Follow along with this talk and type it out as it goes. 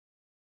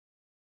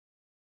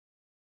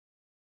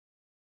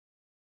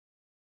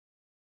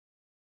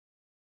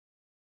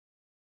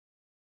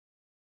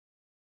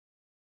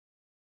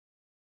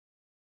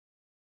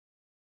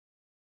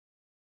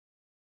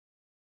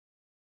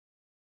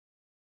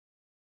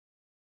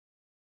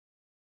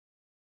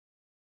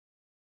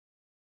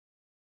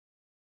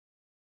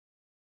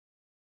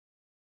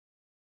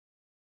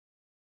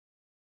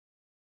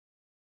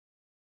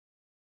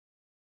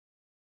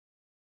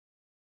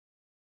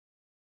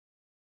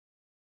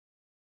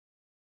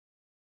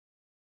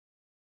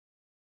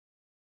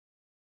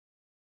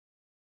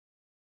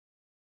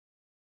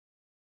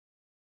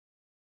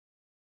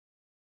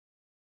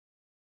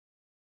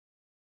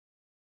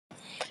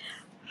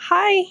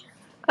Hi,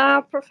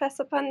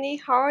 Professor Pani.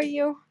 How are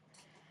you?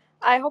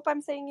 I hope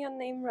I'm saying your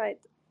name right.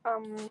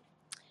 Um,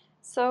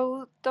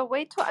 so the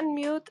way to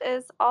unmute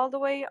is all the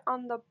way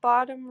on the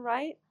bottom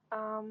right.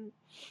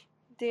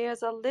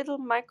 There's a little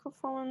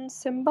microphone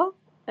symbol,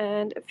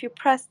 and if you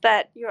press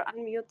that, you're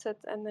unmuted,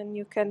 and then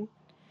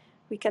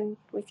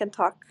we can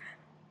talk.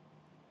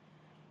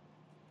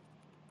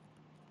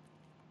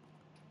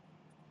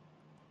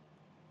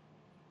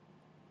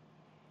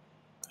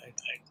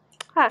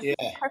 Huh, Yeah.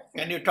 perfect.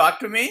 Can you talk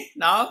to me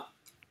now?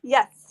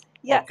 Yes,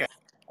 yes. Okay.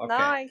 Now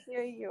Okay. I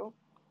hear you.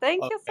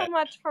 Thank you so Okay.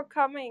 much for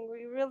coming.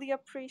 We really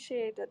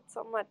appreciate it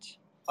so much.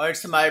 Oh,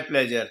 it's my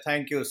pleasure.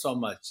 Thank you so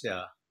much.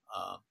 Yeah.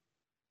 Uh,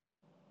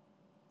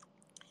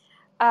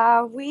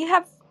 We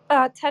have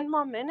 10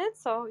 more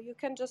minutes, so you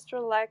can just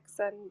relax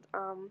and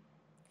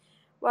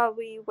while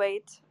we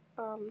wait.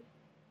 Um,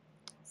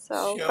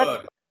 but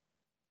sure.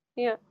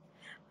 yeah.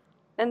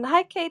 And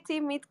hi,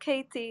 Katie. Meet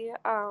Katie.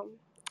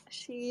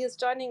 She is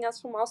joining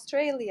us from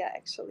Australia,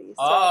 actually.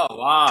 So Oh,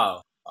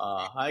 wow.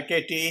 Hi,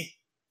 Katie.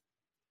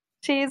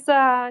 she's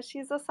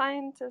a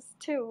scientist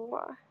too.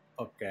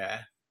 Okay.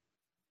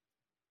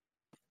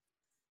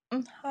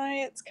 Hi,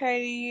 it's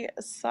Katie.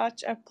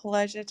 Such a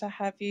pleasure to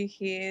have you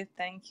here.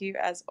 Thank you,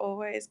 as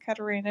always,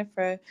 Katerina,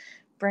 for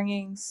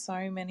bringing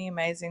so many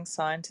amazing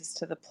scientists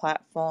to the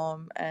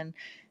platform and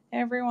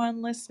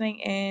everyone listening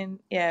in.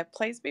 Yeah,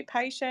 please be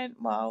patient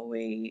while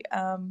we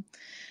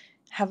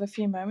have a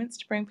few moments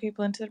to bring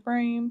people into the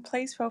room.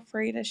 Please feel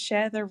free to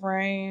share the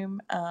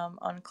room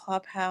on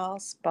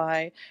Clubhouse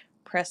by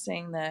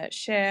pressing the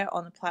share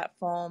on the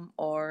platform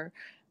or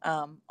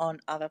on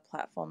other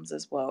platforms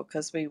as well,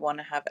 because we want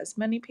to have as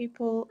many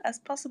people as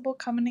possible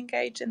come and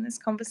engage in this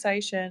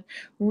conversation.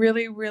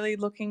 Really, really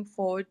looking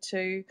forward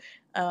to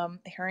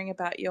hearing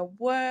about your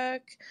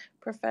work,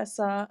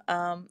 Professor,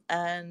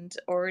 and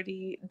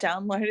already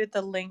downloaded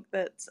the link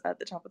that's at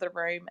the top of the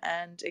room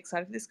and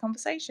excited for this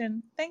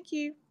conversation. Thank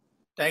you.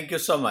 Thank you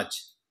so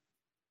much.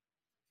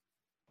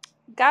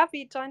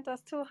 Gabi joined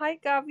us too. Hi,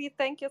 Gabi.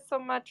 Thank you so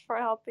much for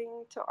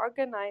helping to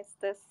organize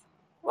this.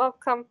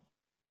 Welcome.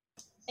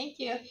 Thank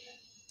you.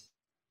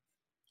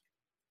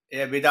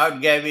 Yeah,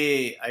 without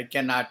Gabby, I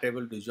cannot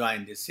able to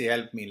join this. She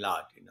helped me a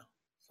lot.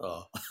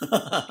 So,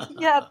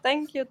 Yeah,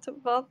 thank you to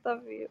both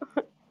of you.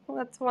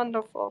 That's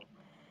wonderful.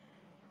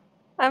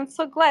 I'm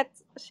so glad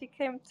she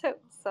came too.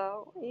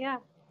 So, yeah,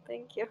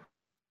 thank you.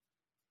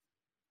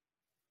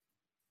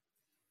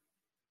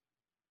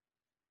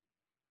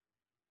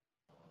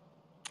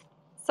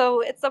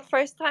 So, it's the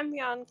first time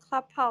you're on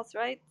Clubhouse,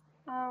 right,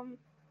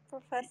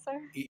 Professor?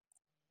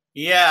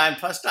 yeah, I'm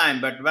first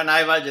time, but when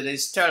I was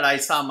registered, I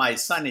saw my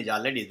son is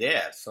already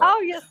there. So,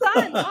 Oh, your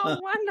son. Oh,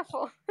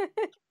 wonderful.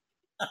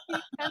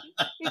 he, can,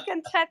 he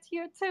can chat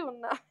here too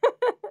now.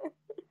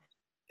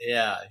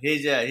 yeah,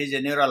 he's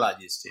a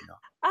neurologist.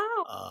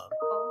 Oh, Uh,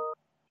 wonderful.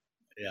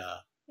 yeah.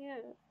 Yeah.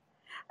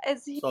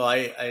 Is he So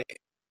I,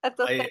 at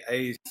the same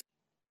I,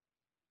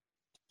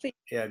 please?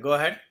 yeah, go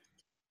ahead.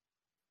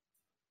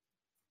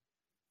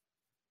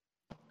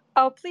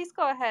 Oh, please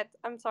go ahead.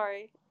 I'm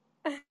sorry.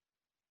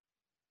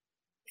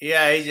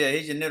 Yeah,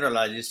 he's a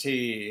neurologist.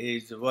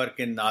 He's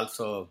working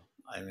also.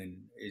 I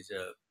mean, he's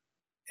a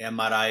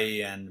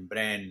MRI and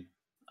brain.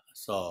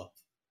 So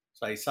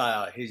I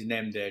saw his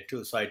name there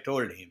too. So I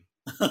told him.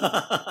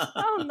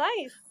 Oh,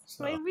 nice.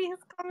 So Maybe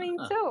he's coming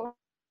too.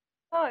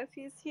 Oh, if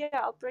he's here,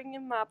 I'll bring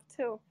him up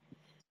too.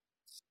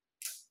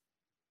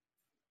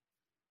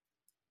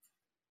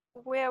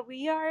 Where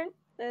we are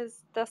is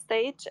the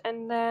stage,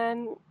 and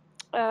then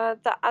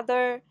the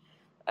other,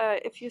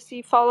 if you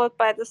see, followed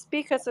by the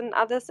speakers and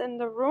others in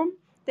the room,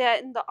 they're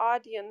in the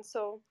audience.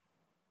 So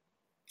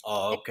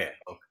oh, if okay,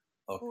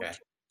 you okay,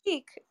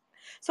 speak,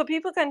 so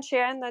people can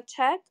share in the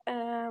chat,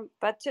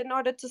 but in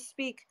order to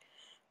speak,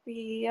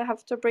 we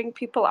have to bring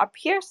people up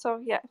here.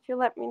 So yeah, if you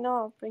let me know,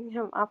 I'll bring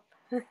him up.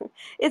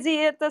 Is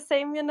he at the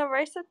same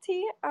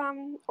university,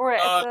 or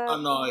at no, the?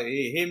 no, no.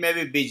 He may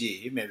be busy.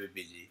 He may be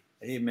busy.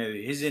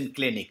 He's in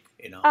clinic.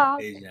 Oh,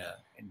 He's okay.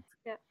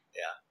 Yeah,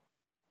 yeah.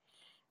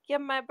 yeah.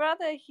 My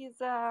brother,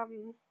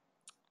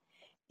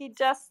 he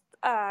just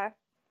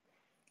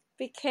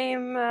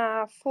became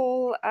a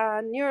full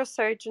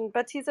neurosurgeon,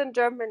 but he's in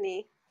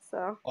Germany.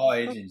 So Oh,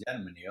 he's in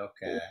Germany.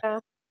 Okay. yeah,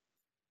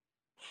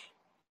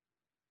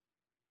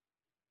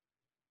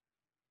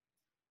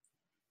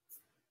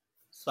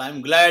 So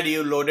I'm glad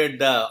you loaded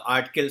the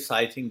articles.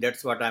 I think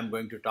that's what I'm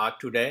going to talk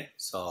today.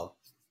 So,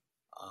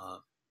 uh,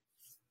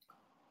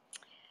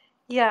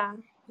 yeah,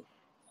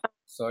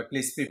 so at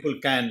least people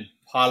can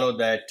follow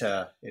that,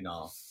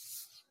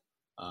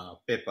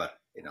 paper.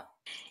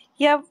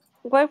 yeah.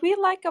 What we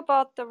like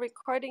about the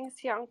recordings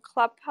here on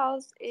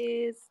Clubhouse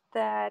is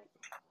that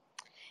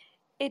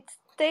it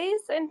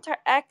stays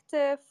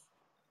interactive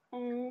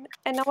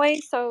in a way.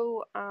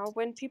 So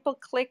when people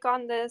click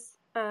on this,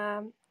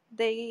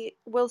 they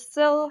will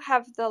still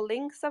have the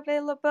links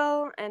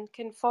available and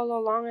can follow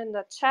along in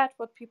the chat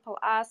what people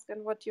ask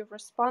and what you're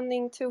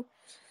responding to.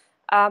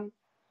 Um,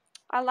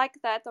 I like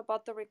that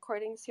about the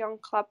recordings here on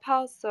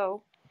Clubhouse.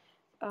 So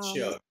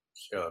Sure,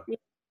 sure.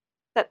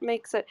 that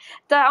makes it.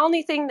 The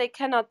only thing they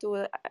cannot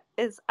do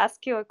is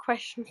ask you a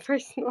question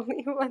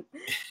personally. But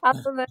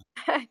other than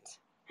that,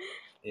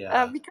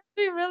 Yeah, because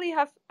we really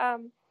have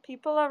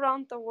people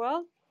around the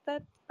world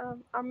that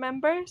are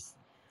members,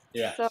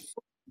 yeah. so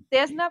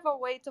there's never a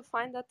way to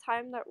find a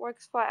time that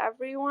works for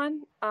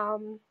everyone.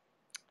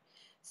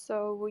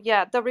 So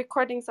yeah, the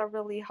recordings are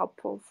really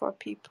helpful for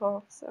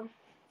people. So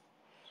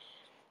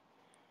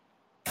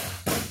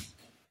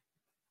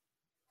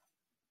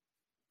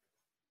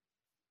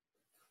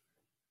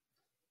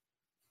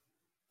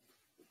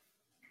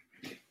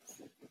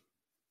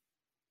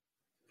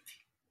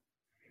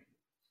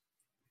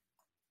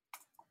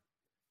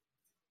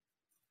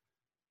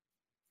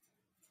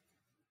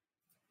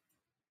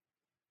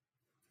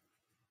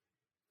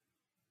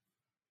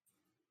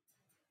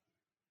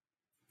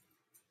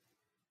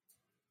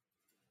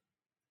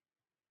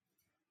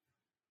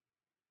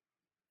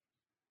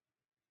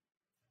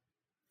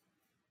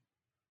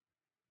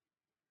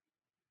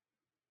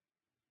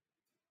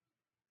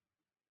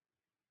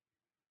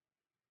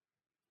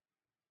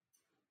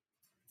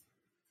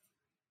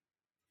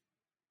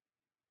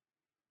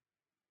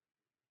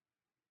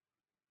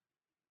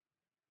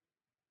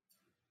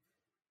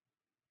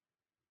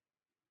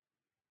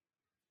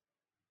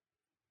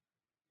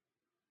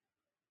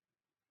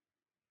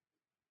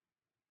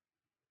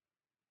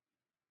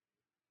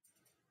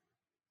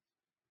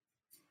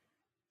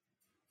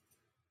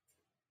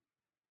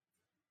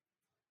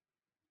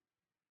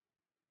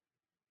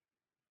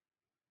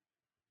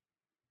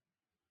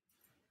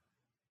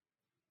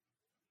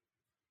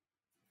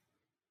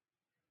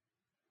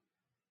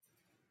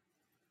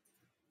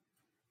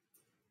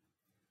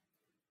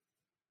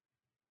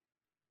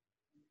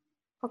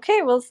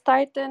okay, we'll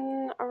start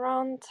in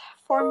around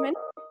 4 minutes.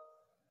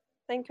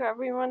 Thank you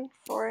everyone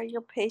for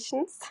your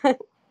patience,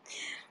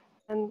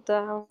 and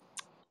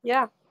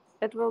yeah,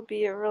 it will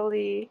be a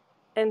really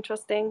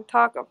interesting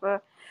talk of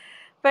a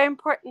very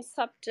important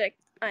subject,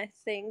 I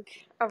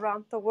think,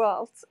 around the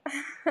world.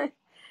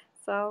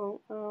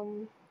 So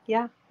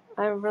yeah,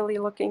 I'm really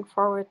looking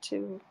forward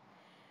to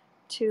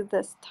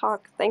this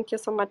talk. Thank you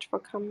so much for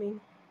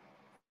coming.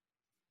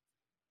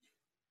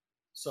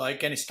 So I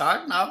can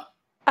start now.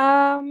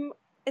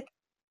 It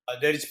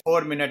There is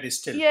 4 minutes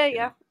still.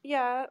 yeah,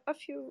 yeah. A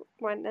few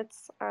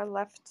minutes are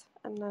left,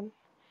 and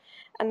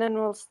then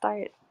we'll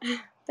start.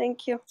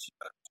 Thank you.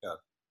 Sure, sure.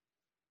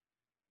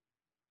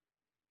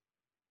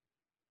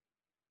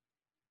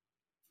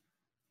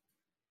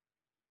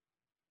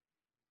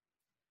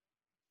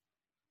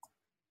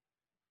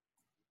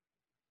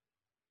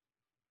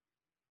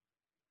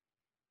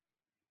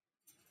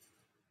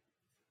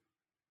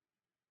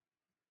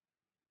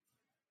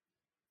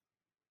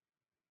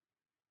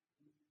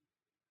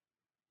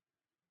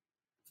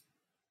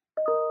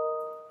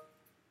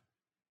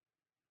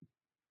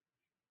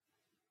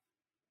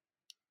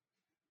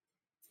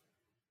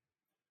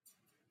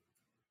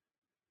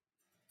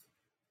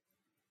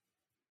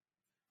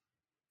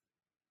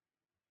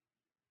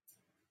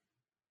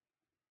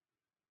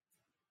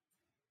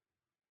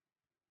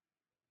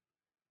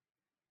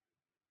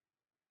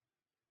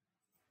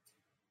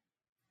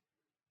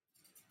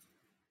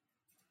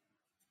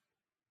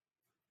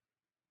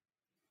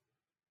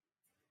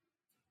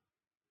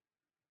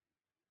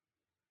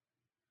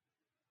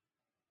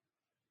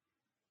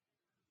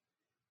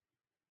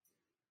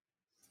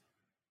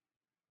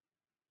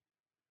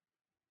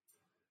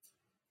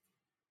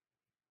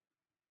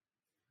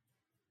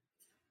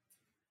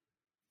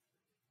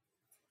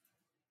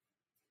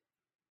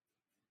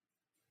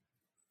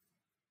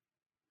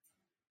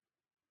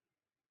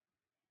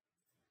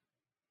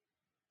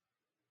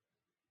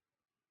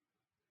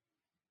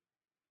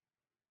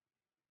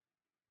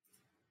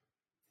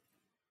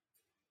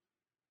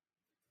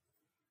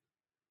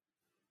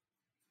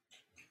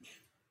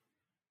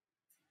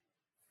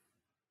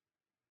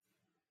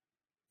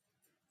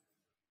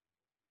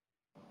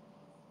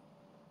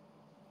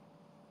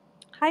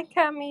 Hi,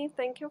 Cami.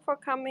 Thank you for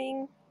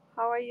coming.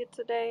 How are you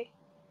today?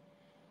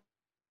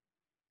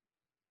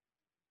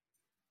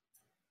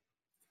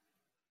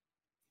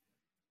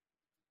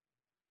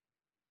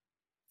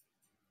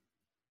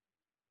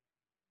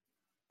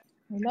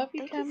 We love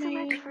you, Thank you so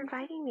much for Cami.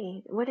 inviting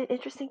me. What an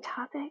interesting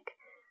topic.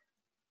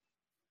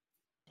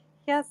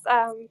 Yes,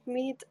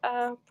 meet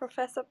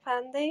Professor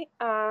Pandey.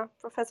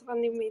 Professor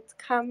Pandey meets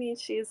Kami.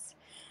 She's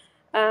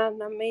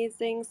an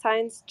amazing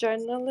science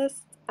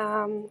journalist.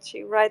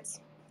 She writes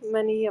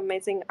many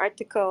amazing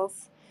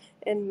articles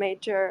in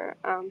major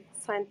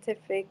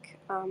scientific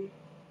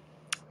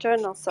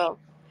journals. So,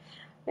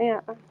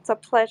 yeah, it's a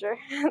pleasure.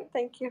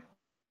 Thank you.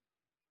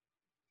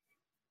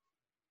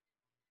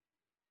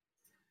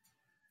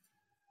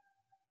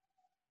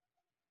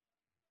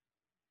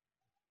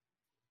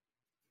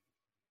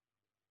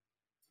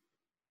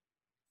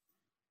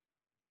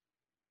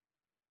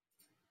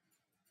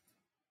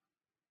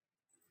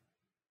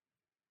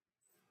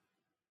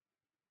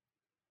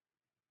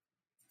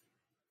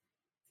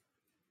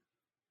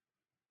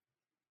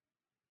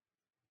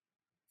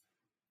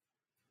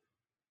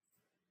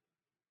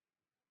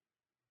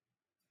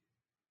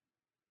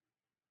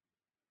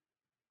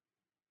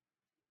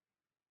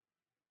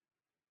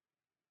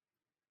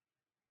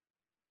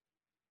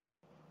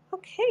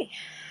 Okay.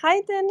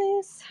 Hi,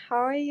 Dennis. How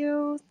are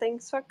you?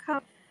 Thanks for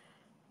coming.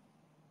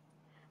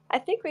 I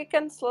think we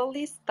can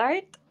slowly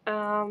start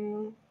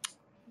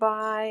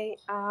by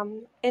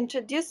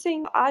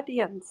introducing the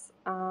audience,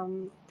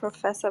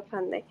 Professor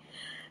Pandey.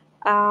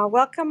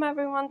 Welcome,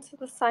 everyone, to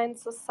the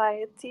Science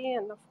Society,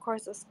 and of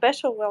course, a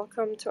special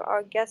welcome to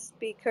our guest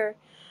speaker,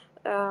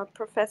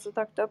 Professor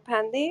Dr.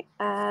 Pandey.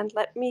 And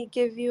let me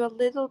give you a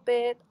little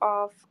bit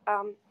of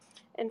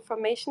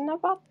information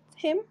about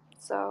him.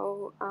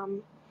 So,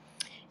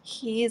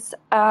 he's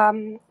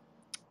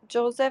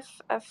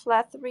Joseph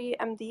Flathery,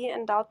 MD,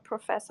 endowed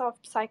professor of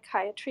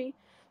psychiatry,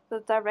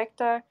 the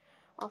director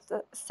of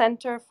the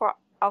Center for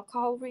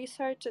Alcohol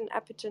Research and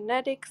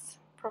Epigenetics,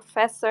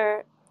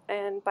 professor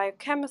in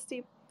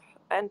biochemistry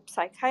and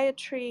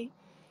psychiatry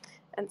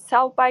and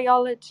cell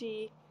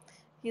biology.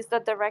 He's the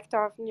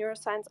director of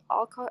neuroscience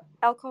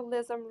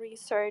alcoholism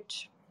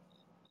research,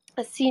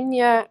 a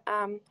senior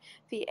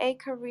VA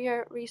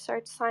career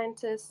research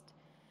scientist,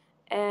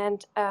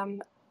 and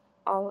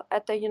all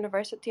at the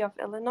University of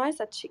Illinois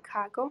at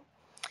Chicago.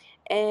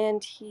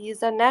 And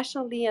he's a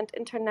nationally and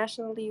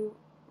internationally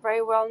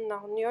very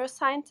well-known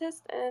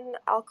neuroscientist in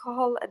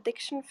alcohol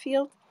addiction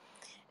field,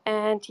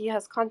 and he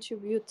has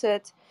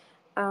contributed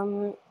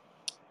um,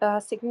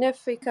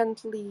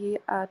 significantly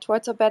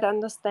towards a better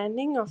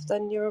understanding of the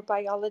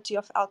neurobiology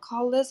of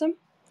alcoholism.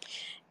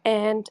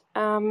 And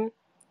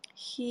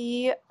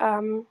he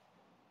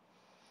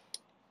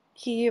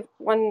he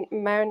won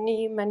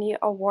many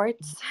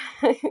awards.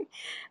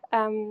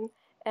 um,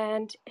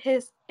 and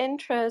his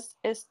interest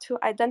is to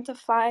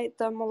identify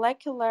the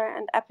molecular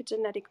and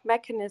epigenetic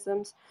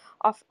mechanisms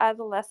of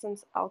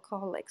adolescents'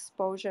 alcohol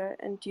exposure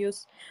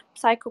induced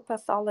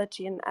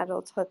psychopathology in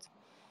adulthood.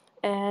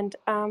 And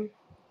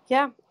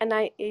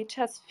NIH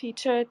has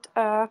featured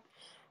a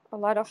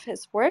lot of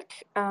his work.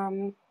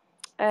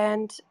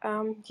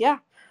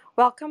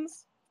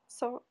 Welcomes.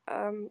 So,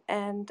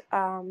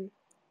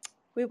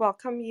 we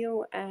welcome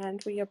you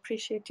and we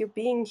appreciate you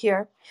being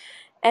here.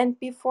 And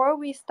before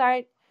we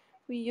start,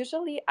 we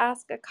usually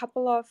ask a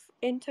couple of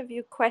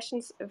interview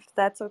questions if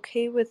that's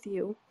okay with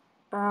you.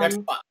 That's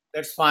fine.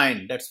 That's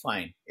fine. That's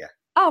fine. Yeah.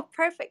 Oh,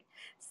 perfect.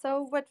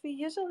 So, what we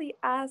usually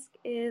ask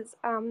is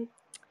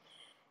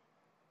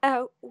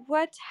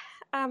what,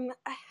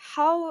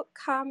 how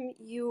come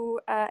you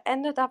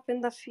ended up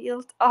in the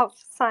field of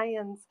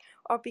science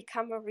or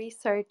become a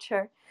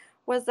researcher?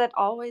 Was that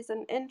always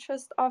an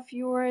interest of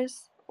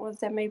yours? Was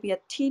there maybe a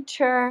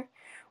teacher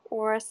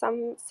or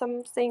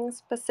something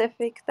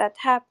specific that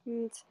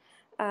happened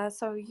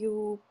so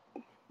you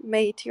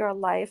made your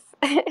life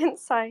in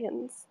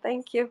science?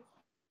 Thank you.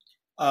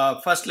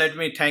 First, let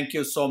me thank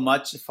you so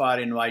much for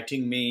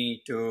inviting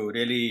me to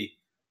really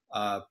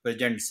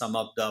present some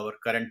of our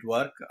current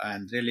work.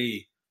 And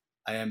really,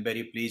 I am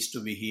very pleased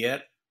to be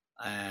here.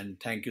 And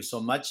thank you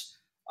so much.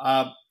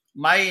 Uh,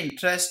 my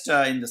interest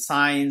in the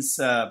science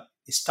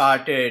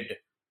started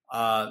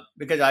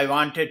because I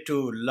wanted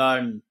to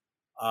learn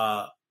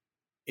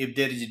if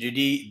there is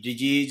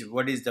disease,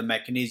 what is the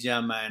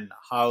mechanism and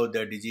how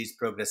the disease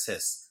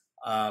progresses.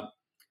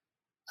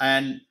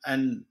 And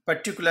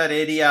particular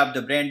area of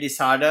the brain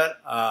disorder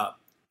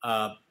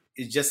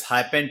it just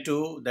happened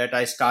to that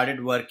I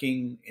started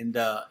working in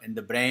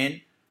the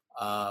brain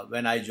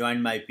when I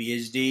joined my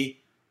PhD,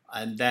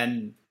 and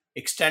then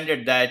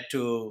extended that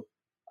to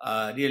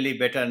really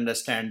better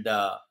understand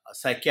the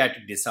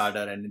psychiatric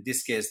disorder, and in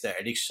this case the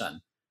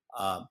addiction.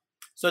 uh,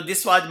 so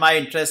this was my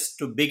interest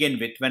to begin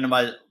with.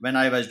 When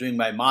I was doing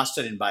my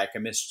master in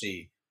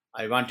biochemistry,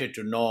 I wanted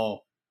to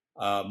know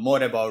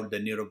more about the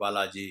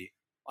neurobiology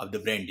of the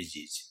brain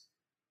disease.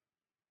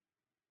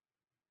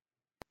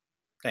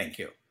 Thank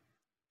you.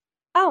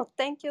 Oh,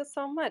 thank you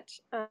so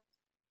much.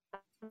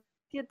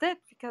 You did,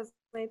 because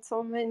you made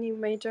so many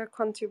major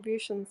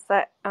contributions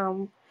that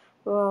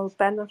will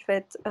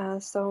benefit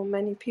so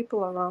many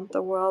people around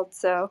the world.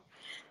 So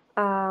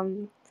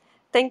um,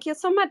 thank you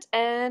so much.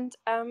 And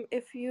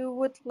if you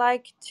would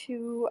like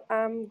to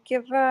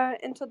give an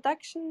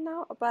introduction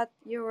now about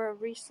your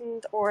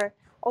recent or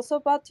also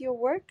about your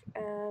work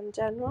in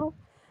general,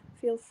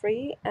 feel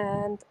free.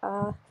 And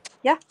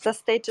the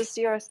stage is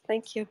yours.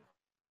 Thank you.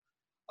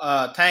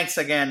 Thanks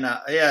again.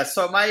 Yeah,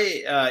 so my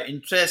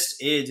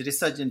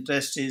research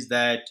interest is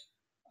that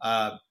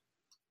uh,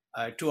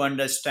 to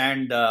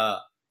understand the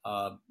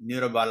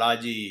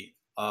neurobiology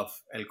of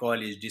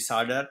alcohol use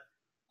disorder.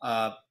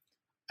 Uh,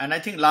 and I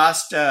think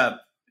last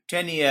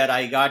 10 year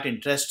I got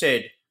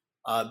interested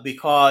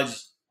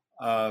because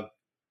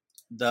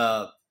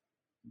the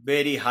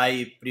very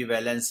high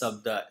prevalence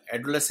of the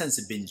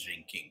adolescence binge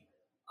drinking.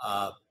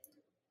 Uh,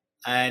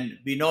 and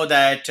we know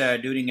that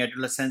during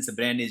adolescence the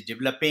brain is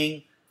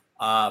developing,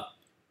 uh,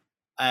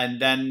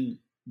 and then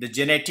the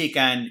genetic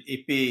and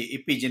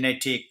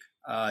epigenetic,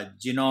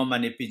 genome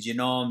and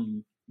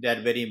epigenome, they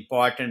are very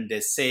important. They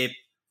shape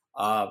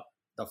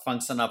the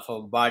function of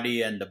our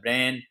body and the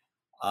brain.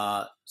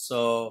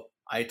 So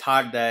I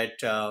thought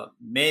that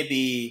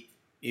maybe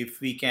if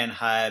we can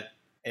have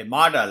a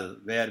model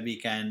where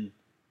we can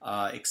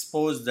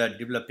expose the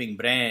developing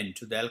brain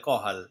to the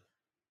alcohol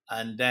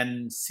and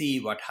then see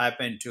what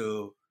happened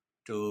to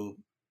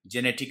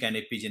genetic and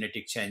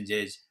epigenetic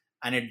changes,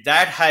 and if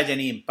that has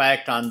any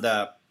impact on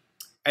the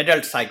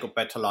adult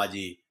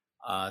psychopathology,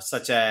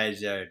 such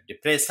as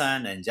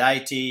depression,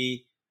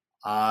 anxiety,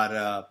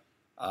 or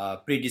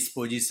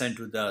predisposition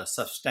to the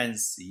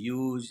substance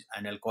use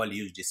and alcohol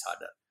use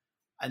disorder.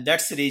 And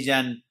that's the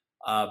reason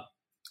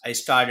I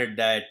started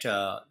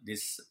that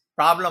this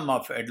problem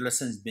of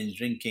adolescents binge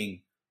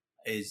drinking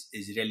is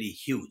really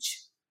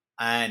huge,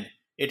 and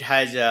it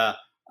has a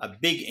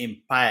big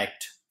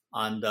impact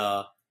on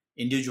the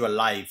individual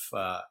life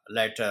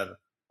later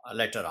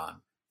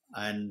on,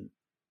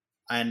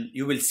 and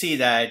you will see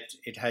that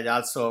it has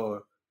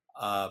also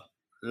a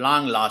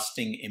long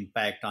lasting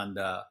impact on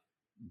the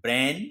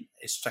brain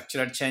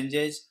structural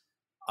changes,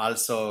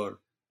 also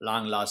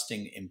long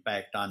lasting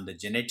impact on the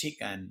genetic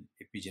and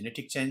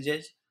epigenetic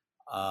changes,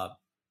 uh,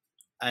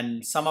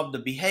 and some of the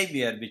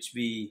behavior which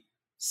we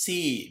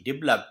see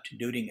developed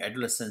during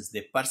adolescence,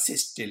 they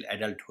persist till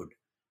adulthood.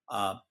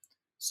 uh,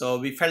 so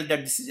we felt that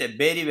this is a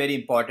very, very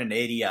important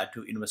area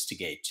to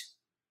investigate.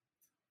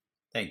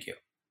 Thank you.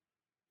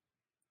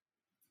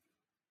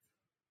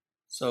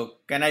 So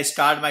can I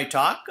start my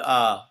talk?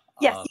 Yes.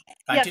 Yes.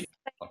 Continue. Thank you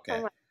so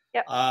Okay. much.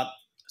 Yep.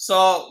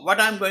 So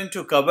what I'm going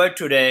to cover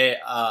today,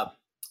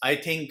 I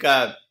think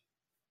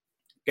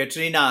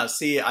Katrina,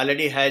 she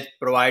already has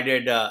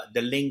provided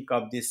the link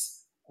of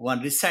this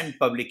one recent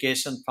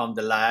publication from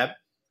the lab,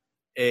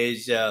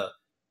 is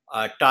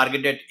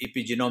targeted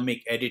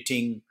epigenomic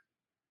editing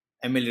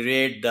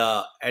ameliorate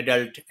the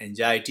adult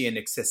anxiety and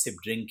excessive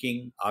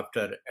drinking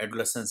after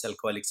adolescence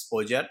alcohol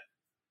exposure.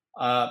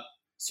 Uh,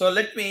 so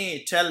let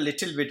me tell a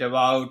little bit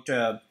about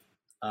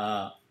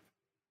uh,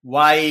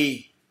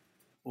 why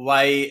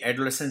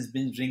adolescents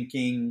binge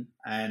drinking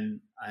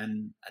and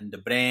the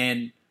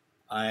brain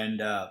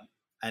and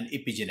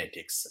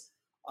epigenetics.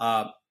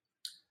 Uh,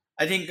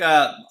 I think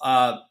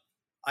I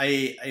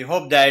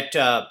hope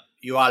that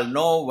you all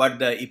know what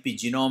the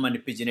epigenome and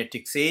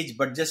epigenetics is,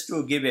 but just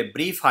to give a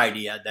brief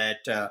idea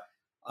that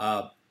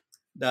uh,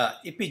 the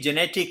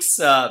epigenetics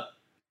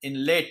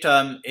in late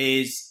term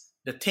is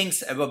the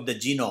things above the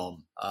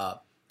genome.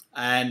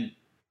 And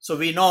so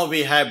we know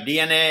we have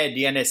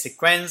DNA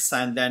sequence,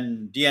 and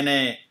then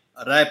DNA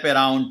wrap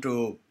around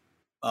to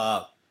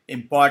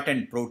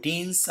important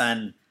proteins,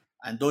 and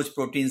those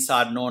proteins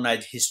are known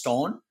as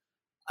histone.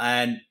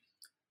 And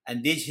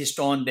these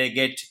histone, they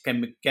get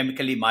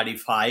chemically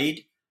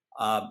modified.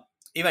 Uh,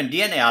 Even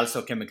DNA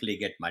also chemically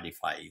get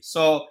modified.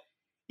 So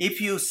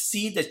if you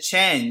see the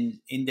change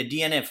in the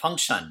DNA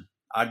function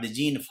or the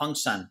gene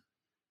function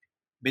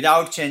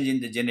without changing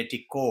the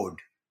genetic code,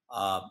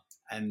 uh,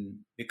 and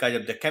because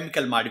of the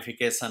chemical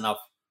modification of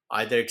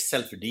either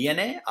itself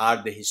DNA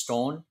or the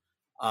histone,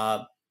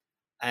 uh,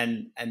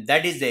 and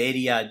that is the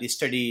area the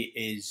study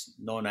is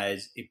known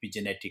as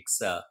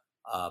epigenetics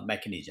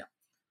mechanism.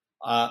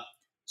 Uh,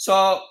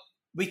 so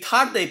we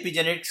thought the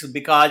epigenetics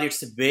because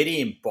it's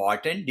very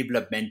important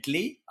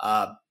developmentally.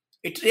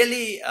 It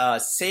really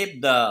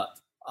shaped the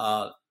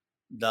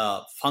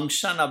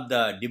function of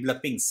the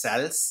developing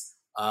cells,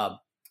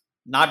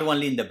 not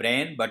only in the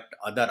brain but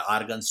other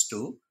organs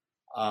too.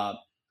 Uh,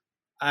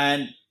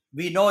 and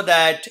we know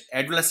that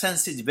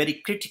adolescence is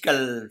very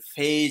critical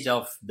phase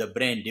of the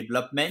brain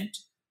development.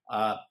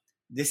 Uh,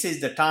 this is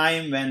the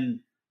time when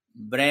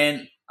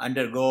brain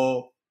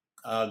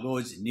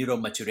goes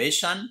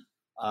neuromaturation,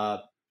 uh,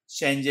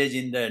 changes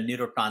in the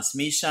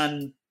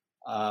neurotransmission,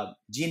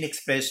 gene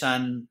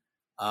expression,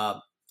 uh,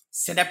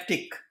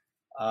 synaptic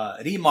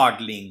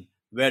remodeling,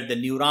 where the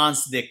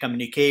neurons, they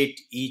communicate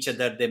each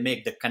other, they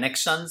make the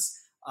connections,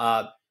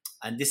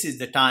 and this is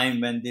the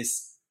time when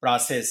this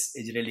process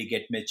is really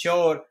get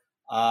mature.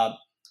 Uh,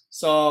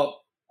 so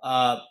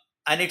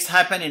and it's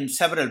happened in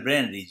several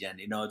brain region.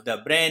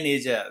 The brain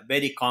is a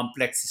very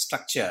complex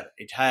structure.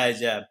 It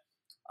has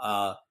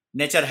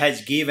nature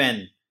has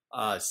given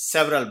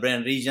several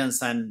brain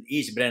regions, and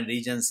each brain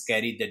regions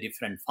carry the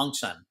different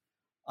function.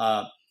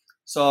 uh,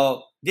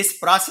 so this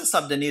process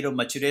of the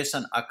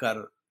neuromaturation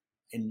occur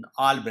in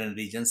all brain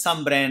regions.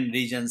 Some brain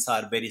regions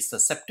are very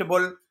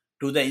susceptible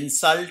to the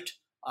insult,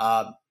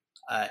 uh,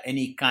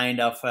 any kind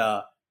of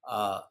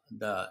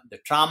the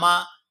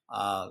trauma,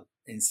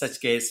 in such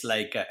case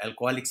like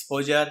alcohol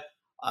exposure,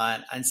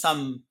 and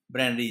some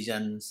brain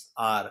regions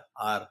are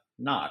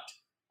not.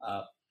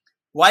 Uh,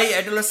 why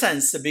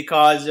adolescence?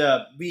 Because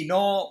we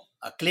know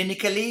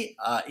clinically,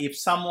 if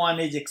someone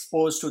is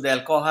exposed to the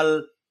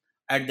alcohol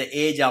at the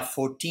age of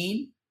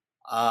 14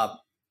 uh,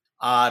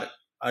 or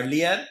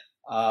earlier,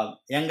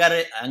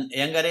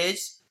 younger age,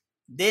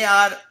 they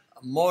are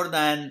more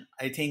than,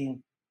 I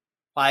think,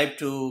 5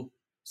 to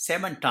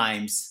 7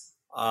 times.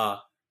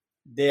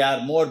 They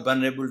are more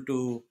vulnerable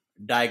to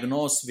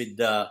diagnose with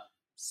the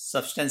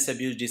substance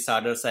abuse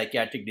disorder,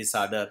 psychiatric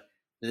disorder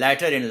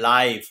later in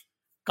life,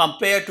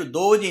 compared to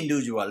those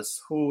individuals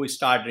who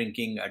start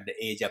drinking at the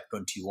age of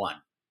 21.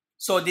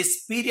 So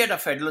this period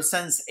of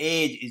adolescence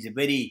age is a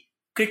very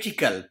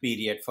critical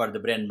period for the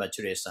brain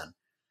maturation.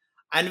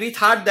 And we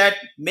thought that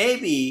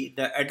maybe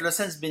the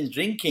adolescents been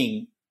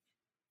drinking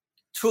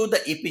through the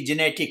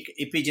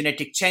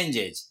epigenetic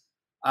changes,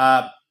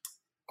 uh,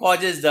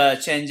 causes the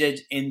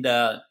changes in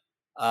the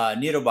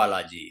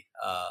neurobiology,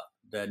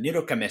 the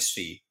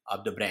neurochemistry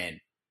of the brain,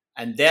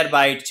 and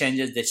thereby it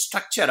changes the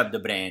structure of the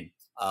brain,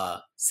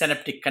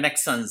 synaptic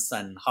connections,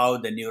 and how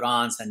the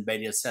neurons and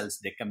various cells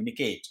they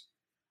communicate.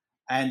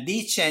 And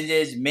these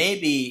changes may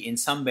be in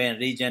some brain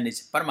region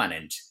is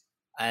permanent,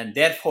 and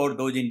therefore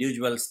those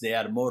individuals they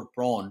are more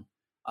prone,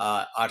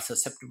 are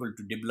susceptible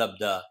to develop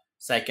the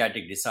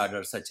psychiatric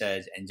disorders such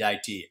as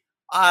anxiety,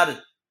 or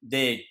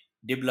they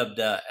develop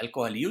the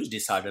alcohol use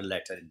disorder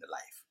later in the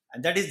life.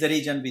 And that is the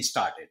reason we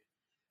started.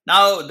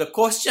 Now the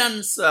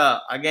questions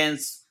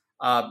against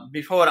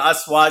before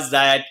us was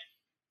that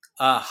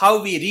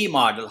how we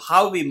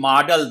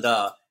model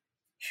the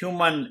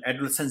human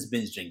adolescents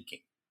binge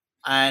drinking.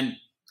 And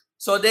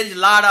so there is a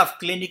lot of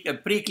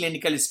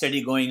preclinical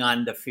study going on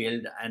in the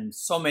field, and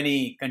so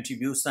many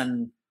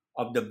contribution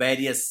of the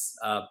various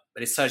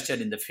researcher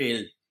in the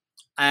field.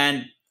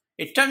 And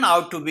it turned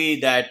out to be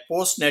that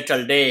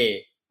postnatal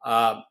day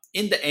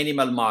in the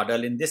animal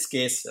model, in this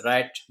case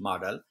rat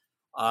model,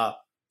 uh,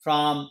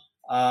 from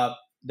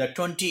the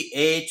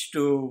 28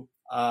 to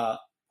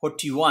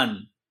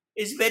 41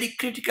 is very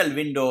critical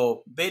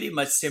window, very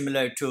much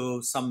similar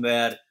to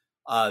somewhere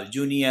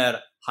junior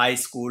high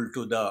school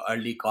to the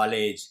early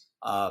college,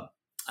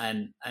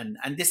 and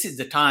this is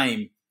the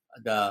time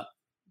the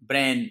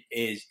brain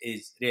is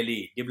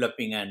really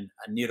developing and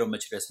a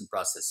neuromaturation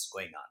process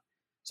going on.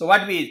 So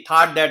what we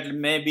thought that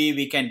maybe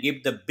we can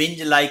give the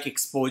binge like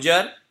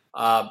exposure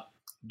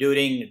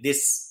during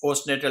this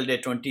postnatal day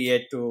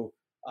 28 to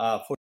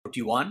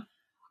 41,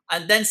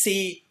 and then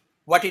see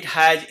what it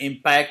has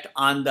impact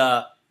on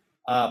the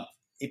uh,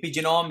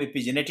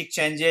 epigenetic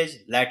changes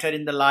later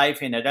in the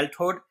life in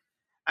adulthood,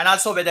 and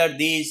also whether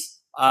these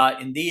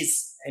in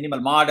these animal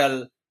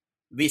model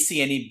we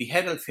see any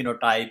behavioral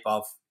phenotype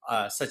of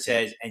such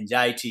as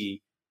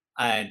anxiety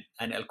and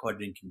alcohol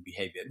drinking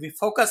behavior. We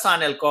focus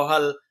on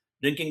alcohol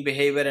drinking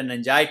behavior and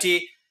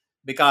anxiety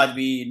because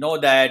we know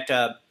that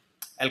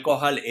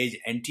alcohol is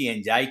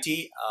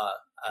anti-anxiety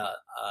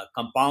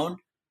compound.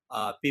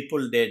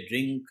 People they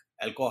drink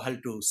alcohol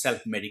to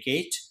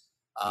self-medicate.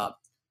 Uh,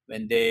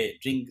 when they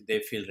drink, they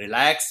feel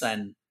relaxed,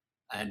 and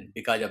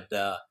because of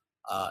the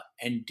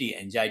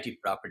anti-anxiety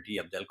property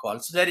of the alcohol.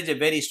 So there is a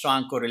very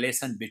strong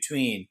correlation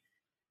between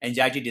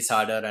anxiety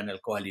disorder and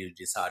alcohol use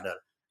disorder,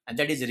 and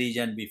that is the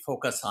reason we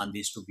focus on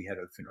these two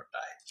behavioral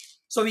phenotypes.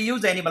 So we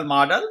use the animal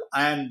model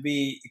and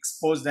we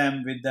expose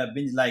them with the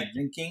binge-like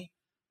drinking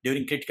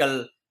during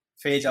critical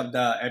phase of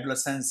the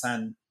adolescence,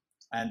 and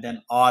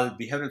then all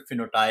behavioral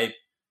phenotype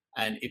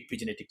and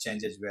epigenetic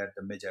changes were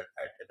the measure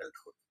at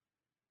adulthood.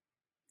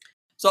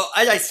 So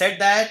as I said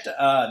that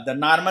the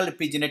normal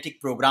epigenetic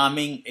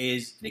programming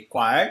is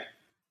required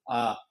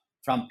uh,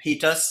 from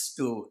fetus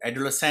to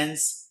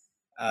adolescence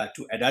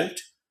to adult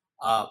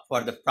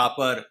for the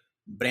proper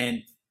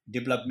brain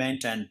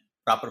development and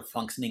proper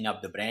functioning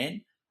of the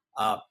brain.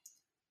 Uh,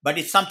 but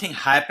if something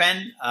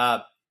happen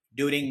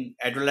during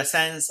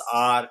adolescence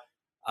or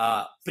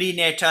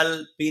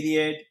prenatal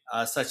period,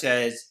 such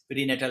as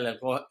prenatal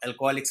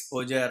alcohol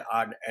exposure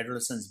or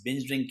adolescence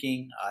binge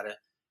drinking or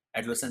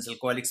adolescence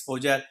alcohol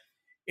exposure,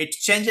 it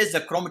changes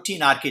the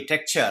chromatin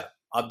architecture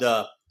of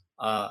uh,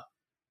 uh,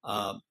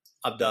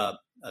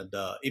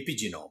 the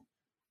epigenome.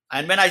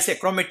 And when I say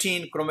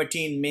chromatin,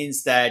 chromatin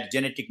means that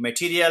genetic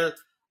material,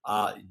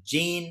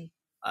 gene,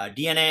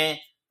 DNA,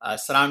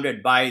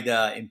 surrounded by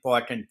the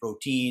important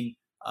protein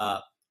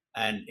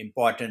and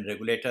important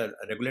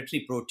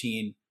regulatory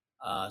protein,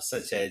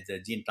 such as the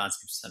gene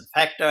transcription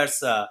factors,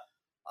 the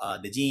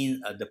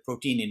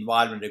protein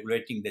involved in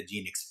regulating the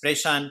gene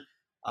expression.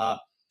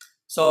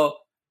 So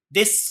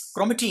this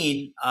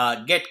chromatin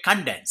get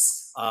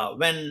condensed.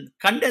 When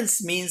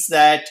condensed means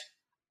that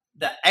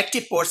the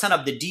active portion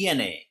of the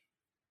DNA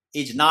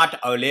is not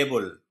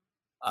available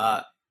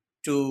uh,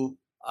 to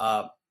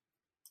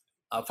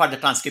for the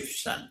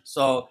transcription.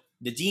 So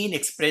the gene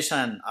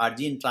expression or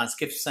gene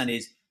transcription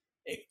is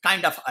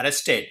kind of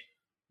arrested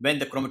when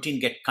the chromatin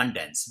get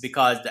condensed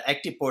because the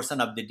active portion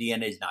of the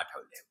DNA is not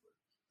available.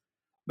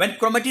 When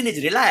chromatin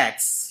is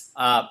relaxed,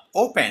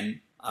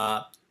 open,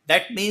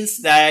 that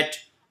means that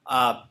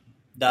uh,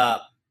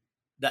 the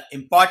the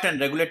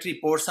important regulatory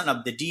portion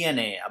of the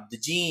DNA of the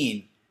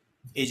gene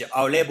is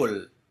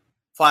available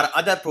for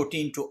other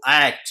protein to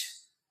act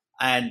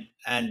and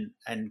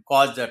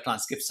cause the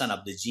transcription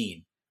of the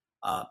gene.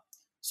 Uh,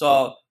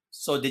 so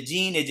the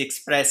gene is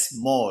expressed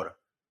more.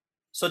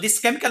 So these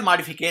chemical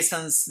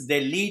modifications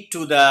they lead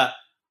to the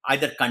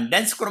either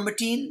condensed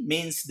chromatin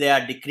means they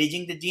are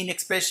decreasing the gene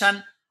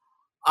expression,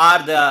 or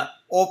the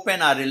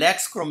open or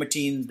relaxed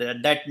chromatin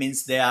that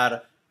means they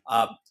are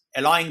uh,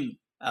 allowing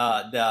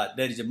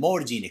there is a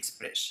more gene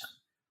expression.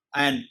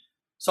 And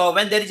so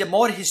when there is a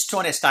more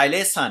histone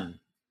acetylation,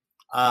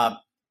 uh,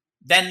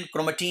 then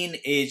chromatin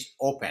is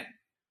open.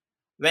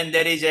 When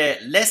there is a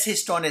less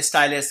histone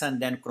acetylation,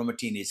 then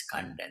chromatin is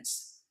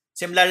condensed.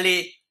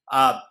 Similarly,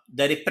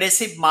 the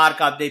repressive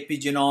mark of the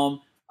epigenome,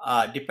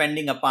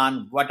 depending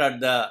upon what are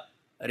the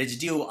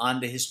residue on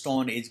the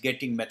histone is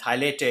getting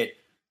methylated.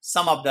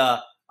 Some of the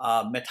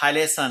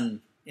methylation,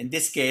 in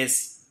this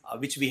case,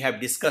 which we have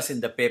discussed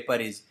in the paper,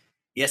 is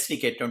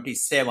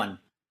STK27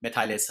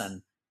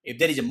 methylation. If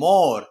there is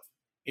more,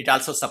 it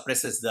also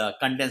suppresses the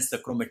condensed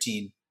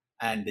chromatin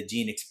and the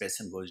gene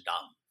expression goes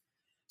down.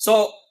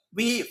 So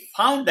we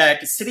found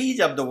that series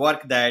of the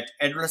work that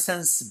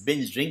adolescents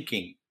binge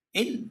drinking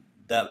in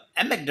the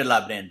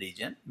amygdala brain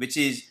region, which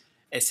is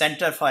a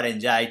center for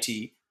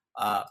anxiety,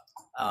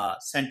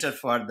 center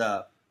for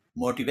the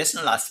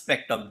motivational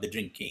aspect of the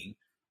drinking.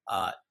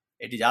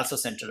 It is also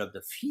center of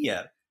the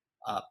fear.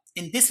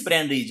 In this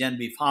brain region,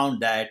 we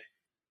found that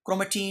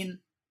chromatin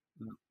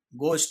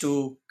goes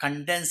to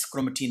condensed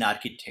chromatin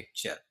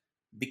architecture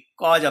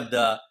because of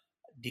the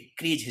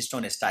decreased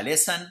histone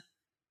acetylation,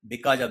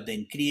 because of the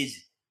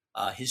increased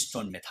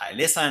histone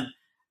methylation,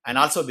 and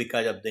also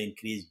because of the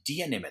increased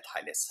DNA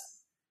methylation.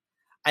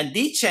 And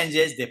these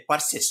changes, they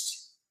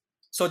persist.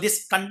 So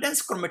this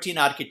condensed chromatin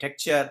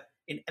architecture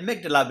in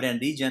amygdala brain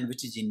region,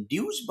 which is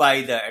induced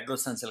by the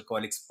adolescent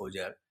alcohol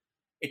exposure,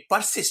 it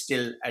persists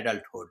till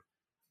adulthood.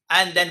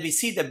 And then we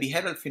see the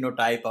behavioral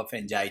phenotype of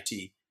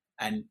anxiety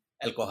and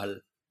alcohol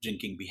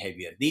drinking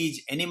behavior.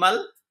 These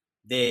animal,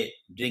 they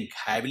drink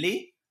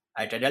heavily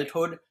at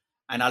adulthood,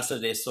 and also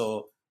they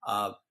show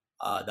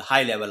the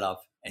high level of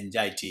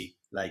anxiety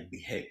like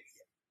behavior.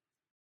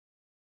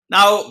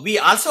 Now, we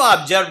also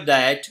observed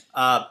that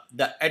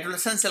the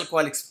adolescent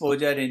alcohol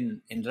exposure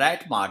in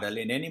rat model,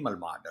 in animal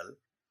model,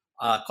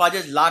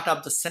 causes a lot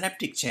of the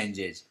synaptic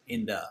changes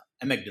in the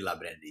amygdala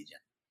brain region.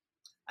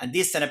 And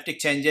these synaptic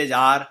changes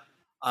are,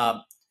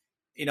 on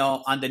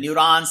the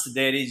neurons,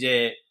 there is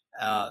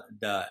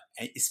the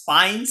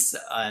spines,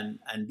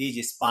 and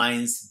these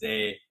spines,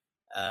 they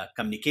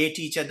communicate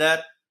each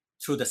other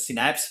through the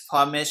synapse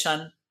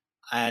formation.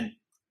 And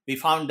we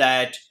found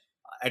that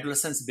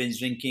adolescents binge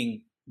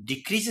drinking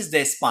decreases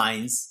their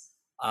spines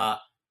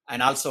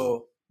and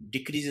also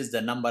decreases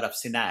the number of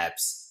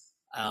synapses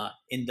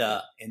in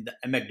the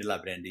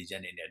amygdala brain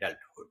region in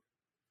adulthood.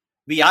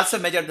 We also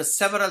measure the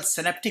several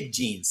synaptic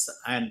genes,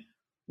 and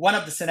one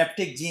of the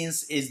synaptic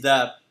genes is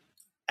the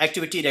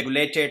activity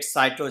regulated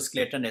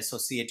cytoskeleton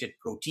associated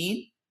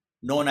protein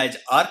known as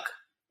ARC.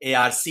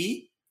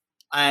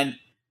 And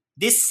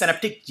this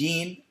synaptic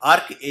gene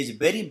ARC is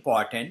very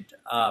important.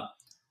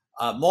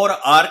 More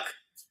ARC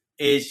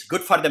is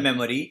good for the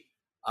memory,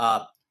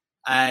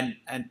 and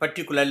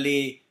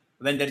particularly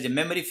when there is a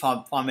memory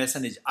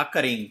formation is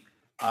occurring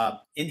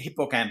in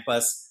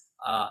hippocampus,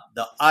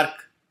 the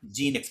ARC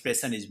gene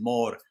expression is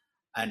more,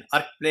 and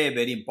ARC play a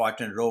very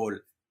important role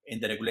in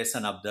the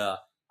regulation of the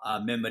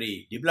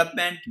memory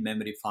development,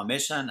 memory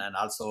formation, and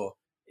also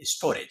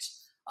storage.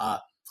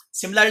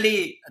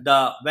 Similarly,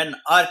 when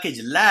ARC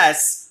is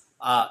less,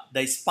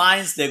 the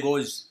spines,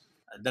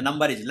 the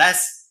number is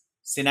less,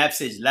 synapse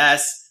is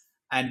less,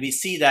 and we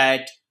see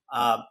that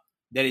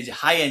there is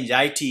high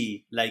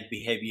anxiety like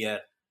behavior.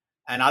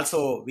 And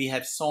also we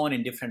have shown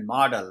in different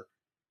model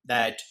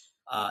that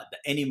the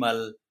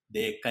animal,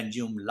 they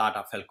consume a lot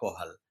of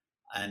alcohol,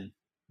 and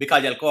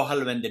because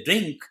alcohol, when they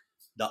drink,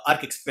 the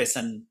ARC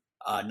expression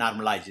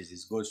normalizes, it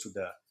goes to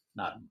the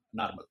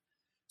normal.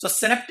 So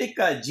synaptic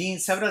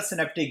genes, several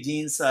synaptic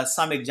genes,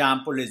 some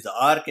example is the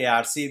ARC,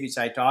 which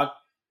I talked,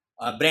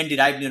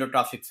 brain-derived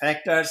neurotrophic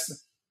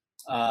factors,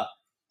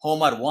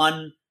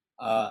 HOMR1,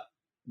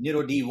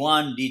 Neuro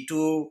D1,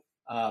 D2,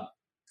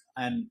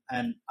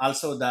 and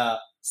also the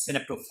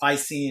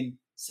synaptophysin,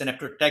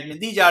 synaptotegmin.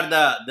 These are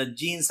the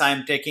genes I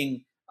am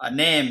taking a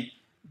name.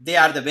 They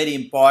are the very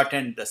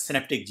important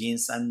synaptic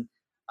genes, and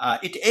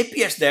it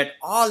appears that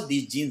all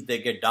these genes, they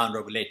get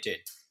downregulated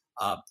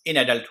in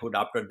adulthood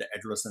after the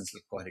adolescent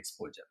alcohol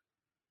exposure.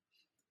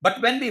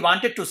 But when we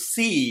wanted to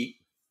see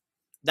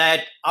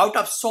that out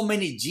of so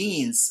many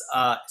genes,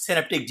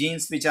 synaptic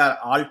genes which are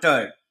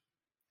altered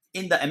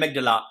in the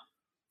amygdala,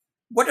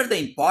 what are the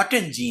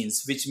important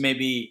genes which may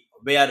be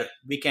where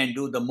we can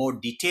do the more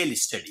detailed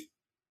study?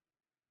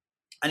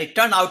 And it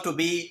turned out to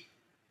be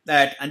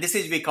that, and this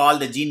is we call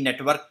the gene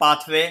network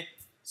pathway.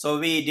 So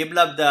we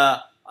developed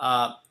the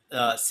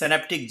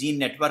synaptic gene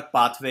network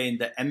pathway in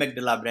the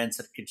amygdala brain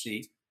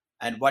circuitry.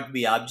 And what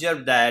we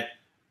observed that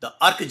the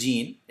ARC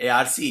gene,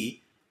 ARC,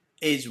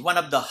 is one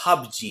of the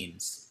hub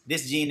genes.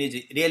 This gene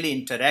is really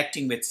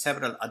interacting with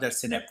several other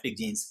synaptic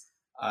genes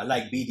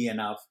like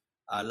BDNF,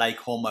 like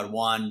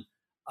HOMR1,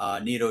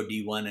 Neuro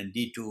D1 and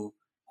D2.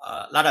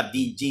 A lot of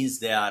these genes,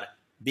 they are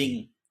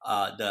being,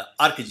 the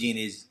ARC gene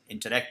is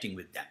interacting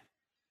with them.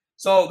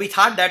 So we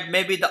thought that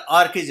maybe the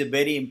ARC is a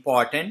very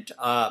important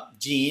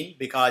gene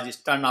because it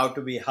turned out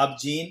to be a hub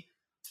gene.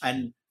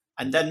 And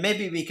then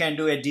maybe we can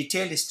do a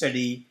detailed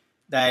study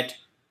that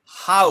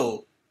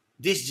how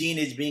this gene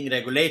is being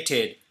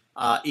regulated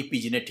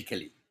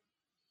epigenetically.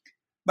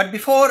 But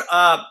before,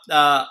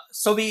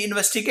 so we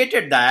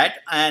investigated that,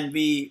 and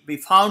we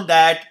found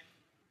that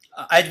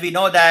as we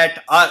know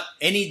that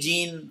any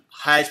gene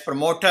has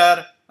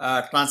promoter,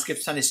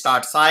 transcription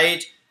start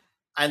site,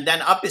 and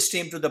then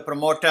upstream to the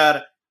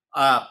promoter,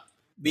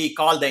 we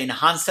call the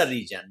enhancer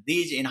region.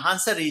 These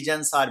enhancer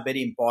regions are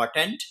very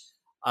important.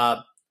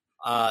 Uh,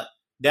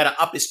 they're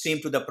upstream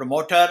to the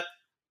promoter.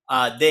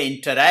 They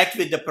interact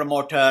with the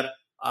promoter,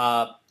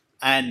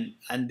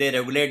 and they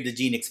regulate the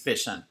gene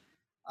expression.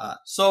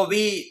 So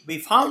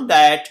we found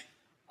that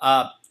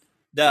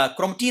the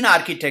chromatin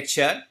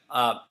architecture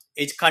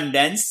is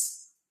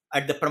condensed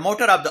at the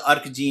promoter of the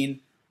ERK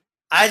gene,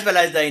 as well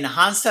as the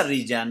enhancer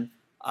region,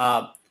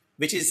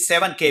 which is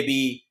 7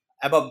 kb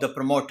above the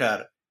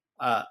promoter.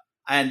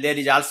 And there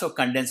is also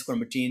condensed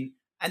chromatin,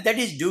 and that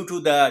is due to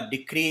the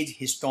decreased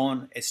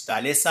histone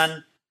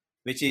acetylation,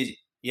 which is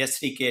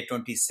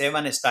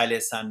S3K27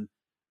 acetylation,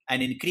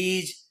 and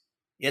increased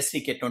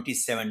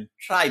S3K27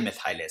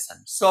 trimethylation.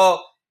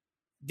 So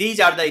these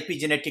are the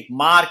epigenetic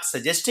marks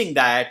suggesting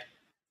that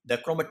the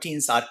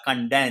chromatins are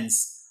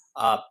condensed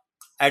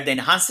at the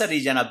enhancer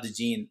region of the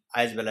gene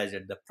as well as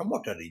at the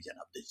promoter region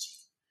of the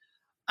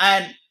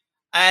gene.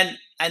 And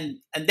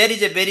there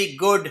is a very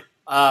good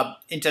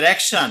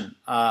interaction,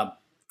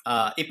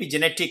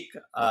 epigenetic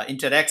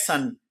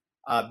interaction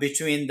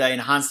between the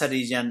enhancer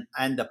region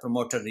and the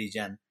promoter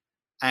region,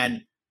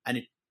 and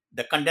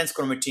the condensed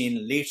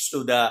chromatin leads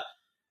to the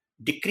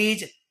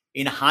decrease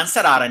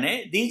enhancer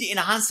RNA. These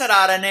enhancer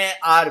RNA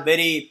are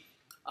very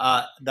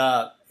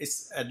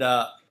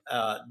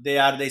they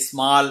are the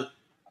small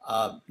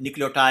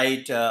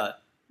nucleotide,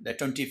 the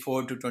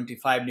 24 to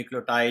 25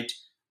 nucleotide.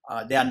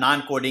 They are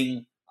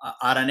non-coding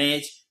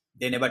RNAs.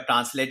 They never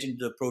translate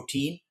into the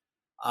protein,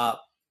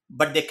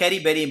 but they carry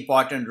very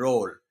important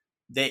role.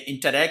 They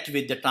interact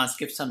with the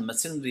transcription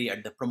machinery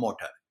at the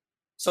promoter.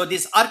 So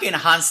this ERK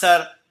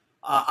enhancer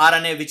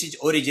RNA, which is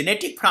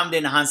originating from the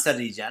enhancer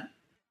region,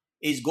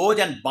 goes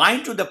and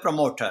bind to the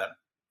promoter,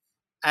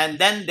 and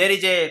then there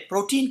is a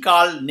protein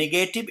called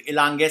negative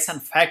elongation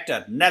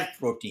factor, NELF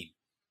protein.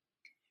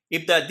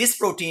 If this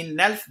protein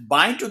NELF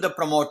bind to the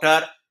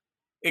promoter,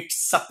 it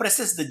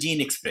suppresses the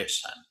gene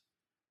expression.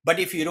 But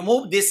if you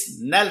remove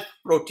this NELF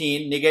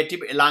protein,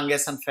 negative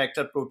elongation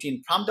factor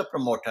protein, from the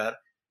promoter,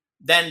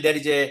 then there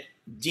is a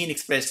gene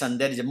expression,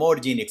 there is a more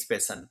gene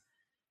expression.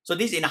 So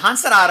this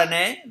enhancer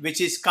RNA,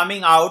 which is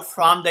coming out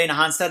from the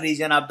enhancer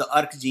region of the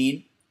ERK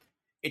gene,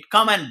 it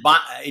come and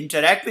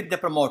interact with the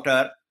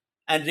promoter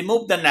and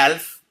remove the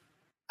NELF,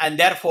 and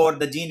therefore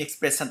the gene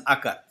expression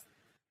occur.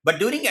 But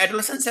during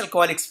adolescent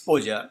alcohol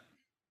exposure,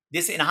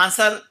 this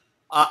enhancer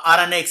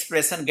RNA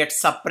expression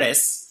gets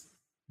suppressed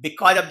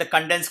because of the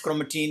condensed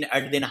chromatin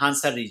at the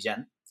enhancer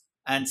region.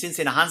 And since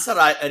enhancer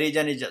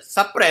region is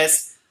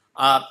suppressed,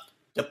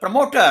 the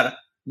promoter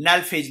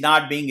NELF is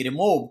not being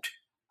removed,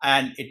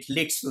 and it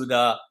leads to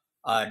the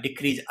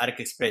decreased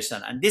ERK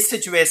expression. And this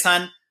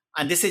situation,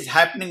 and this is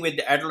happening with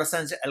the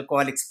adolescent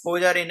alcohol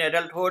exposure in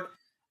adulthood,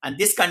 and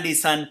this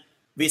condition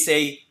we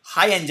say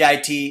high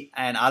anxiety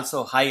and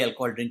also high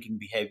alcohol drinking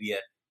behavior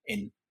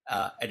in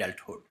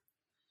adulthood.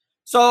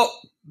 So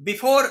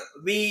before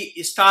we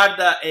start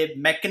a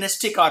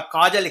mechanistic or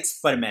causal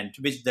experiment,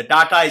 which the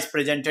data is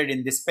presented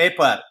in this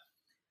paper,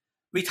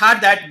 we thought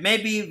that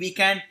maybe we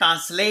can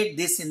translate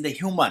this in the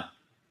human.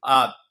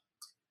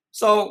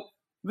 So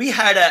we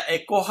had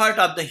a cohort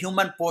of the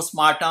human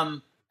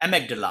postmortem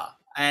amygdala,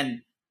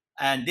 and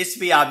this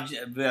we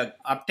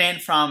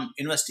obtained from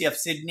University of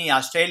Sydney,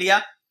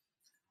 Australia.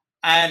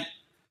 And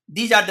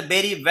these are the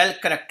very well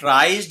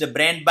characterized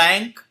brain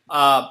bank,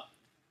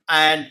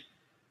 and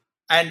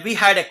we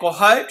had a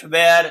cohort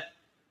where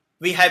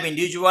we have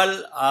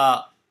individual.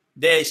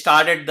 They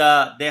had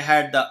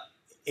the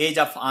age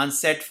of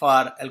onset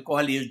for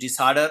alcohol use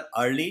disorder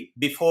early,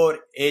 before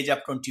age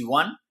of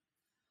 21,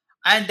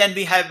 and then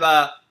we have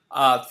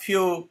a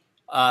few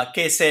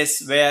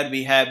cases where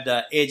we have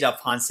the age of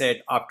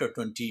onset after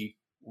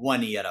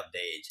 21 year of the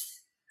age.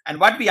 And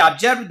what we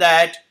observed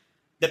that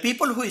the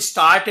people who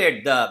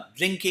started the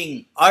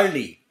drinking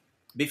early,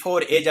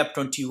 before age of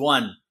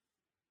 21,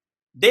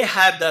 they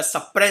have the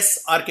suppressed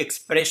ERK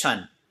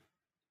expression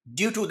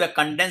due to the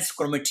condensed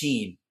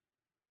chromatin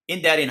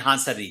in their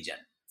enhancer region.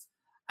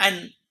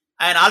 And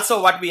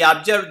also what we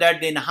observed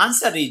that the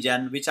enhancer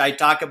region, which I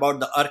talk about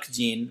the ERK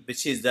gene,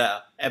 which is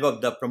the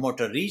above the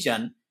promoter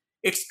region,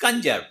 it's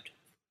conserved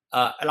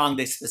along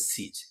the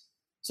species.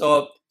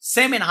 So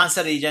same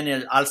enhancer region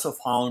is also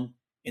found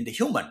in the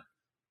human.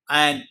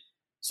 And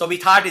so we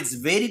thought it's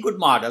very good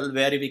model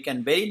where we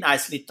can very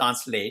nicely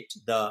translate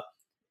the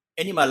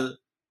animal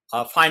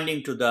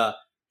finding to the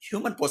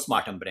human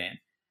postmortem brain.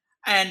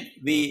 And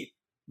we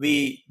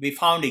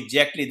found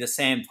exactly the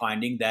same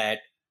finding, that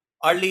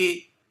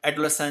early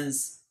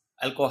adolescence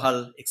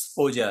alcohol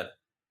exposure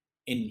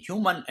in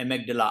human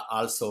amygdala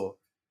also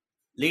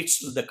leads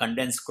to the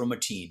condensed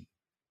chromatin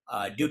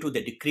due to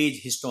the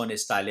decreased histone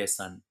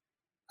acetylation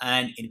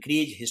and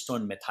increased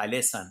histone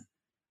methylation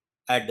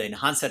at the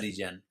enhancer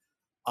region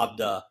of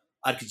the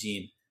ERK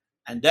gene,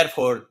 and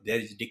therefore there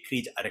is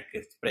decreased ERK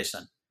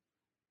expression.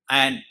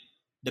 And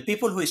the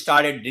people who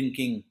started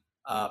drinking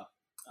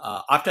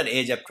after the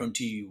age of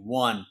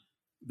 21,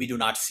 we do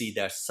not see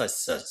that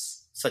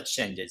such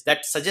changes.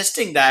 That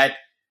suggesting that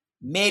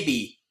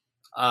maybe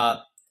uh,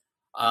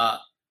 uh,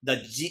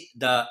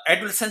 the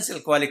adolescent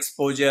alcohol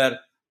exposure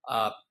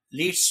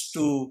leads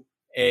to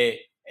a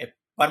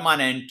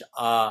permanent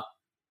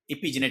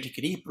epigenetic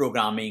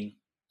reprogramming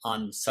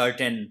on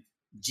certain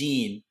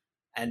gene,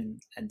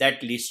 and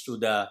that leads to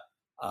their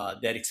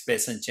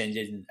expression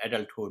changes in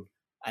adulthood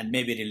and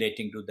maybe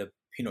relating to the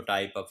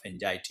phenotype of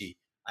anxiety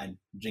and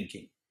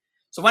drinking.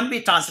 So when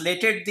we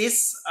translated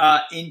this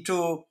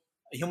into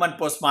human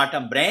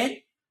postmortem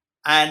brain,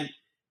 and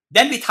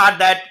then we thought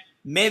that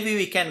maybe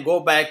we can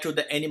go back to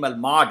the animal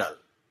model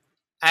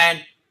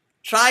and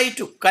try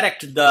to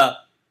correct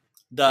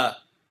the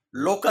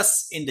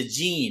locus in the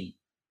gene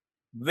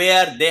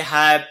where they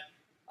have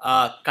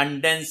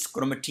condensed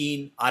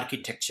chromatin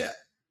architecture,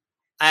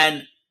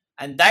 and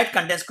that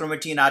condensed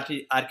chromatin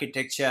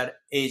architecture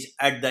is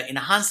at the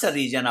enhancer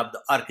region of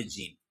the ARC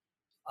gene.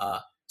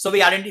 So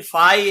we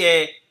identify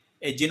a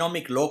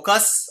genomic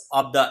locus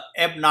of the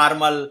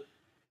abnormal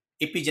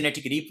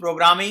epigenetic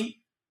reprogramming.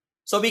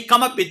 So we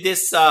come up with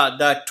this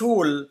the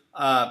tool,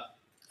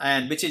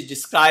 and which is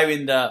described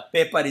in the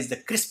paper, is the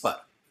CRISPR.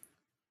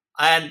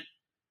 And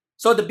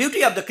so the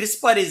beauty of the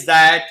CRISPR is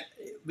that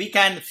we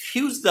can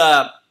fuse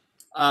the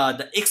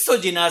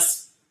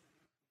exogenous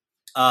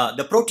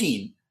the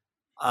protein,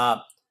 uh,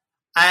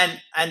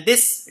 and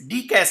this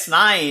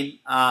DCAS9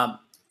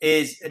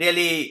 is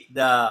really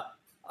the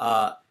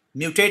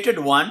mutated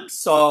one.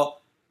 So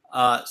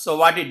so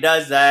what it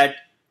does, that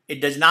it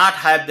does not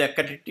have the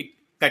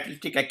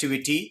catalytic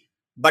activity,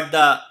 but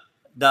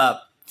the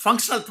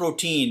functional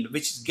protein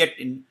which get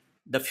in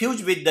the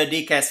fuse with the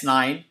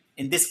DCAS9,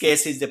 in this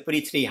case is the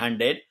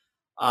pre300,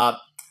 uh,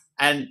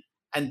 and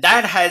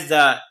that has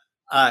the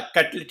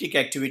catalytic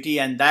activity,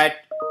 and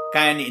that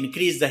can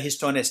increase the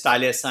histone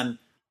acetylation,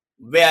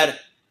 where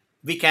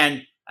we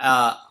can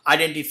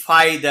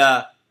identify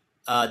the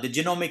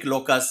genomic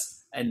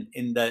locus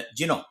in the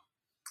genome.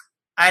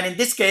 And in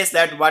this case,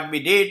 that what we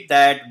did,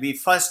 that we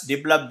first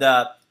developed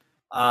the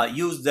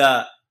use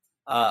the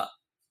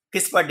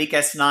CRISPR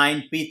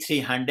Cas9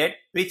 P300.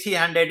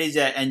 P300 is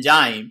an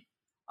enzyme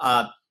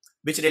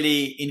which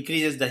really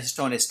increases the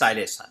histone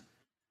acetylation.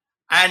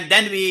 And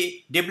then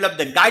we developed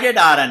the guided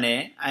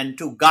RNA, and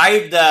to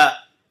guide the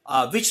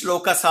which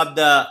locus of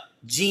the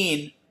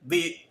gene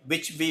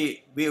which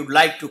we would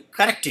like to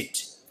correct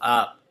it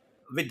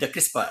with the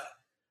CRISPR.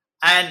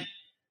 And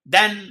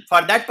then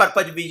for that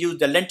purpose, we use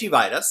the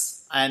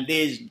lentivirus, and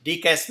these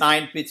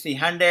DCAS9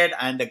 P300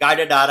 and the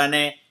guided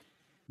RNA,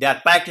 they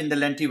are packed in the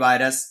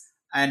lentivirus,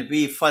 and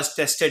we first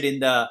tested in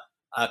the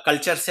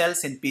culture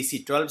cells, in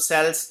PC12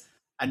 cells,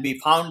 and we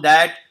found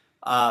that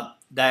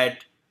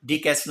that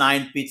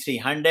DCAS9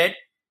 P300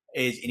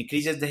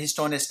 increases the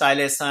histone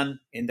acetylation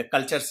in the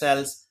culture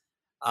cells,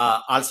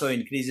 also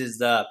increases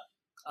the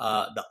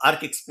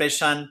ARC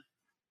expression,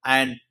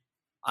 and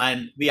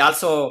we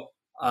also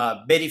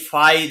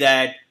verify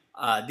that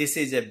this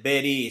is a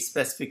very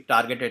specific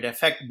targeted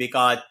effect,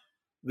 because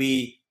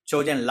we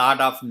chosen a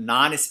lot of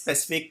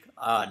non-specific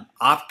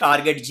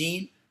off-target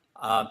gene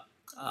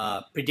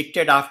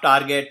predicted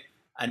off-target,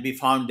 and we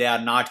found they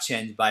are not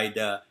changed by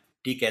the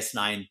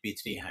DCAS9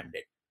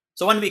 P300.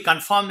 So when we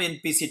confirmed in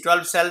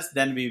PC12 cells,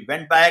 then we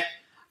went back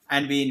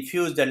and we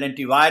infused the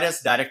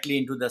lentivirus directly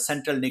into the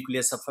central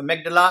nucleus of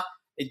amygdala.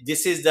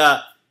 This is the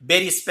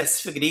very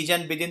specific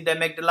region within the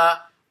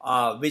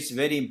amygdala, which is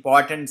very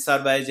important,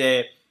 serve as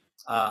a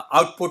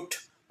output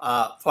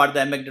for the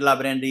amygdala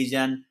brain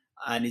region,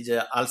 and is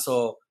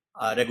also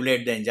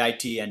regulate the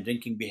anxiety and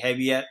drinking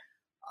behavior.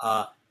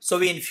 So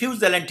we infuse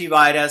the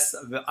lentivirus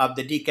of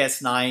the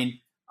DCAS9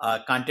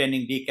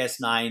 containing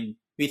DCAS9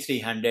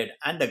 P300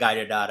 and the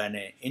guided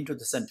RNA into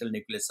the central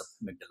nucleus of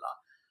amygdala.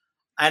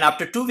 And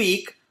after 2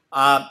 weeks,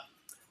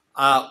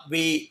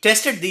 we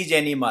tested these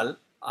animals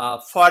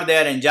for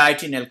their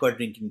anxiety and alcohol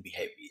drinking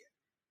behavior.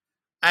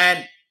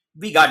 And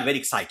we got very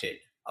excited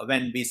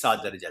when we saw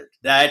the result,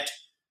 that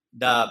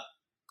the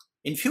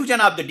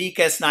infusion of the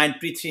DCAS9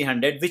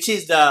 P300, which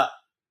is the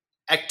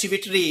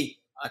activatory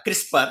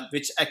CRISPR,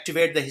 which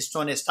activates the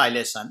histone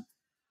acetylation,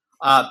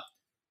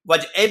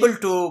 was able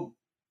to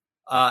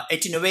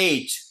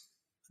attenuate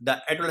the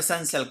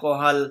adolescence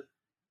alcohol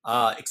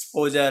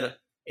exposure,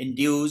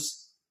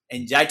 induce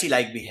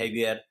anxiety-like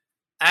behavior,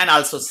 and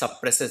also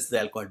suppresses the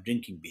alcohol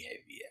drinking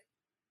behavior.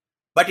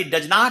 But it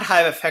does not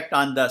have effect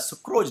on the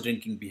sucrose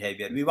drinking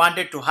behavior. We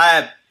wanted to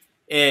have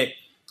a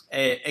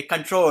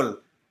control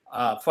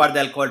for the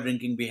alcohol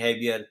drinking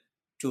behavior,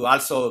 to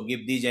also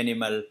give these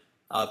animals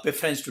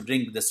preference to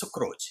drink the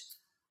sucrose.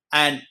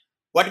 And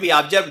what we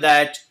observed,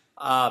 that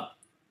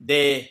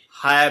they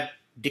have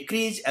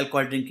decreased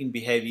alcohol drinking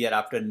behavior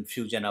after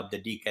infusion of the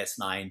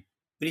DCAS9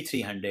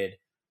 P300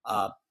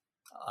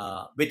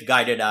 with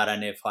guided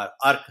RNA for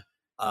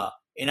ARC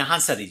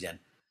enhancer region.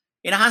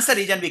 Enhancer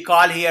region we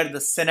call here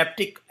the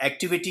synaptic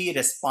activity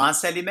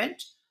response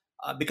element,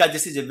 because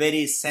this is a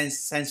very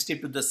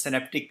sensitive to the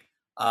synaptic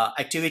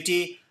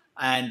activity,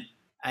 and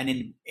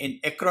in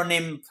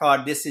acronym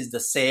for this is the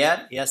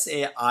SARE,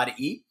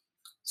 S-A-R-E.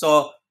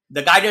 So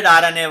the guided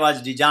RNA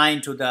was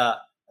designed to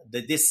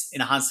this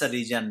enhancer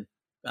region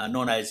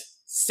known as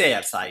stay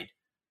aside.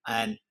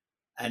 And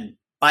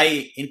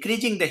by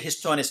increasing the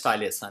histone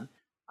stylation,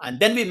 and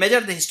then we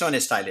measured the histone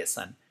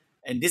stylation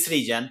in this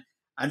region,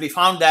 and we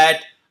found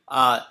that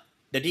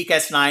the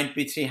DCAS9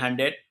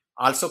 P300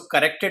 also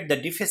corrected the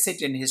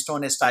deficit in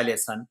histone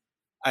stylation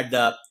at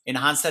the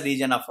enhancer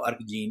region of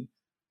ERK gene,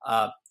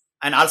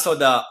 and also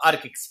the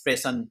ERK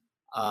expression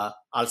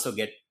also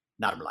get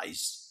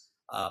normalized.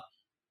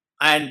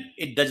 And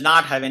it does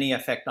not have any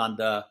effect on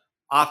the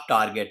off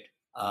target,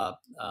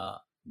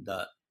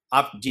 the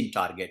off gene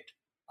target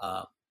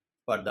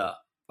for the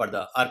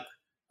ERK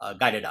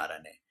guided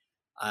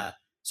RNA.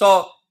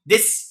 So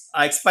this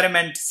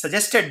experiment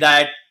suggested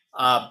that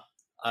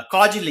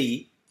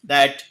causally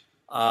that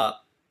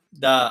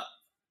the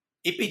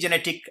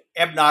epigenetic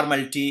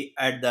abnormality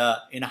at the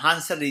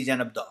enhancer region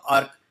of the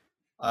ERK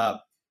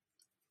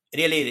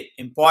really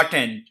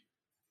important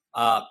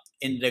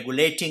in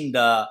regulating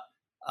the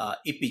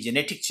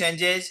epigenetic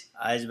changes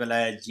as well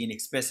as gene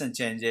expression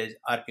changes,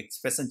 ERK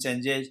expression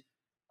changes,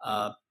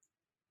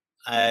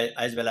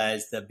 as well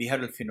as the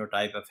behavioral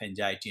phenotype of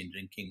anxiety and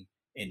drinking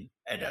in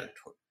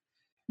adulthood.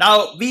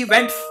 Now we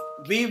went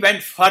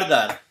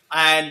further,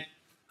 and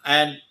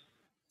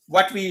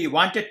what we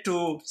wanted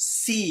to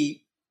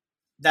see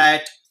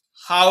that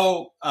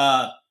how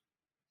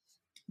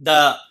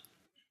the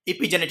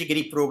epigenetic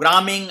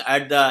reprogramming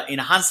at the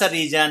enhancer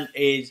region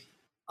is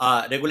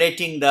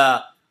regulating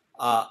the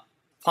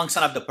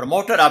function of the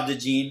promoter of the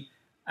gene,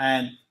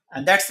 and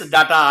that's the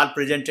data all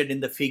presented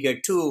in the figure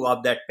 2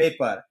 of that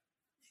paper.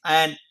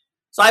 And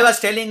so I was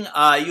telling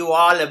you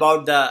all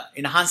about the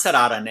enhancer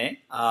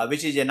RNA,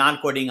 which is a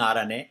non-coding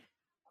RNA.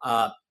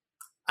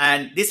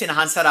 And this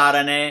enhancer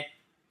RNA,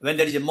 when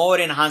there is a more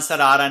enhancer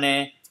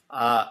RNA,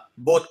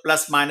 both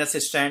plus minus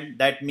strand,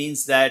 that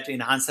means that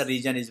enhancer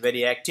region is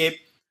very active.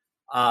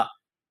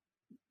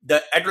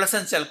 The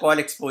adolescent alcohol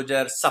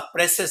exposure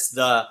suppresses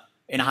the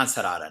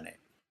enhancer RNA.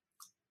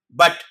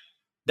 But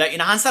the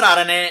enhancer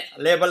RNA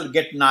level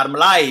get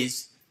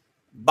normalized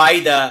by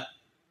the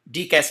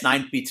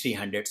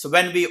DCAS9P300. So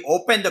when we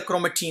open the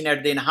chromatin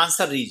at the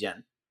enhancer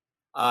region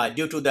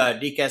due to the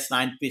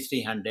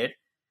DCAS9P300,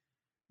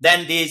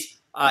 then these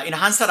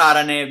enhancer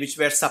RNA, which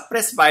were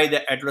suppressed by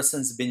the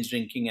adolescence binge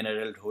drinking in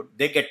adulthood,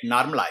 they get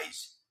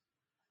normalized.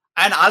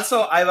 And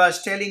also I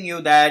was telling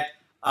you that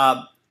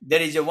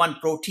there is a one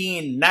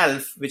protein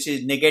NELF, which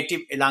is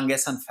negative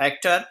elongation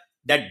factor,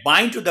 that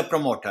bind to the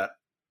promoter.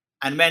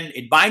 And when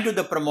it bind to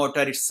the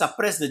promoter, it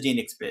suppresses the gene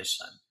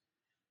expression.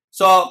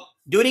 So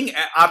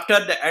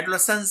after the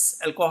adolescence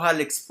alcohol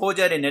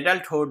exposure in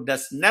adulthood,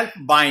 the NELF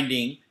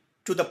binding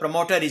to the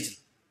promoter is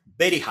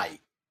very high.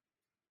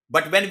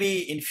 But when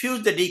we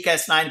infuse the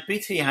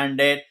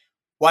DCAS9P300,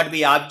 what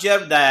we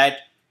observe that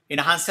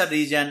enhancer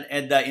region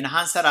at the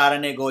enhancer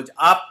RNA goes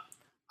up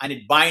and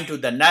it binds to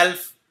the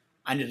NELF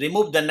and it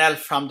removes the NELF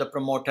from the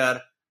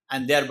promoter,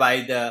 and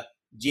thereby the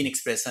gene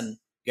expression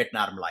get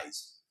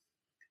normalized.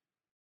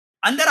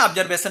 Another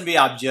observation we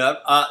observed,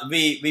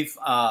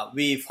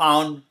 we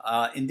found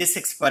in this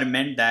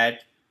experiment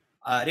that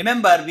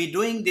remember we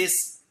doing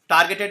this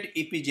targeted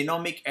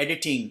epigenomic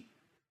editing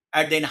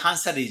at the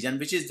enhancer region,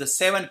 which is the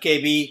 7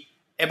 kb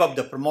above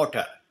the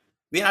promoter.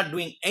 We are not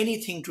doing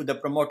anything to the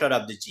promoter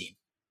of the gene.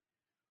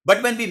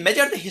 But when we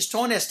measure the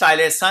histone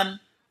stylation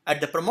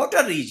at the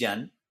promoter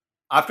region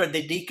after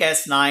the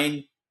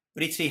DCAS9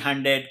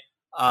 P300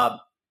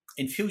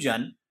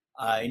 infusion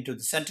into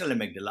the central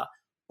amygdala,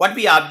 what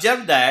we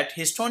observe that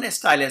histone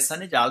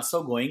stylation is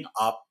also going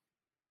up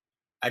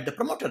at the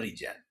promoter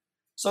region.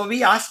 So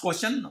we ask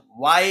question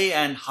why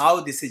and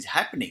how this is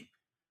happening.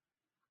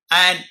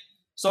 And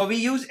so we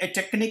use a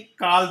technique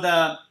called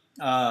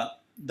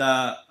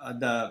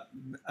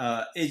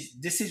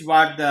this is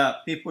what the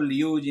people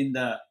use in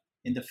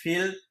the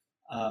field.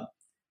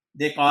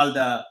 They call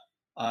the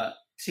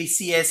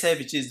 3C assay,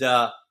 which is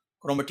the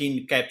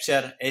chromatin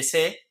capture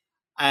assay.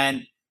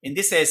 And in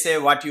this assay,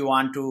 what you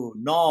want to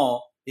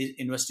know is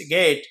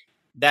investigate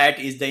that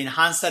is the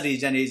enhancer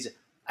region is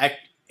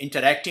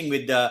interacting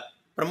with the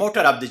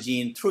promoter of the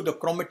gene through the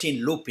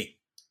chromatin looping.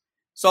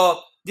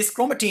 So this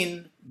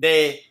chromatin,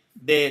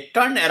 they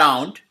turn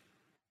around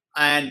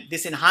and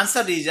this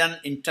enhancer region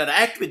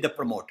interact with the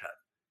promoter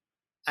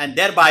and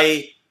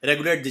thereby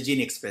regulate the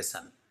gene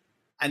expression.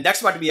 And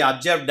that's what we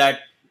observed, that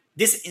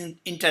this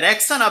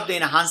interaction of the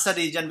enhancer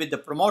region with the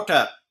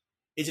promoter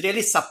is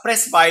really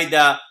suppressed by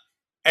the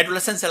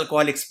adolescent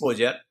alcohol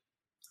exposure.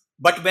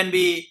 But when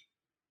we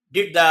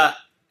did the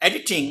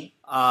editing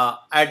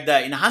at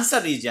the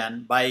enhancer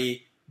region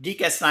by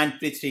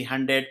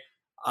DCAS9P300,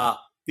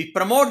 we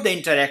promote the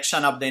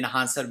interaction of the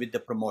enhancer with the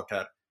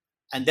promoter,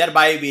 and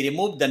thereby we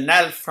remove the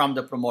NELF from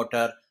the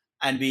promoter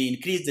and we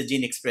increase the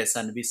gene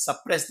expression. We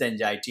suppress the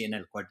anxiety and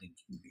alcohol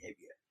drinking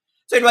behavior.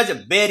 So it was a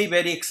very,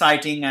 very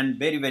exciting and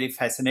very, very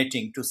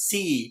fascinating to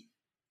see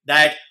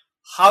that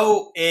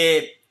how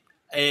a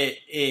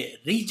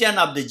region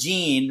of the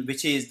gene,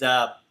 which is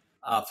the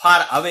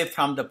far away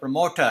from the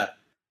promoter,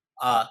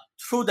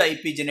 through the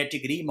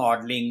epigenetic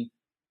remodeling,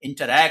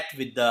 interact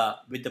with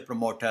the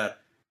promoter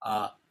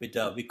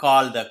we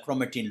call the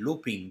chromatin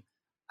looping,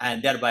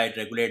 and thereby it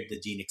regulates the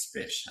gene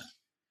expression.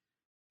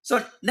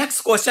 So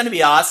next question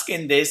we ask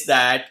in this,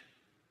 that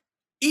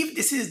if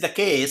this is the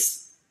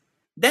case,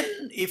 then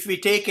if we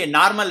take a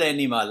normal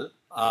animal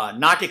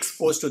not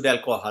exposed to the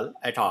alcohol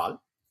at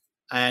all,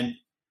 and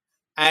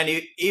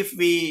if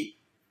we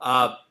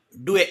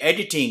do a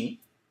editing,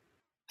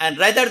 and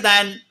rather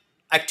than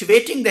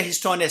activating the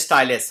histone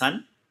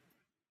acetylation,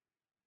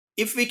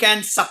 if we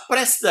can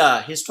suppress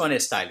the histone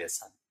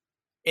acetylation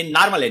in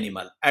normal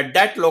animal at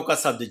that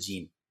locus of the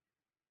gene,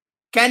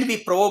 can we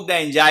provoke the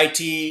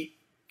anxiety?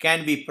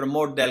 Can we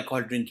promote the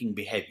alcohol drinking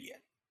behavior?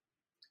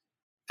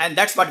 And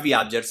that's what we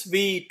observed.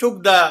 We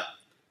took the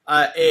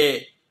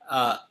a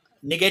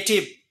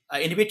negative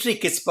inhibitory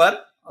CRISPR,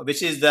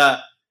 which is the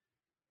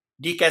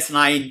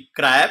DCAS9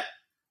 crab,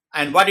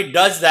 and what it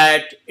does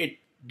that it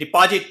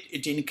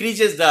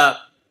increases the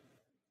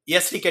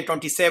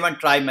ESTK27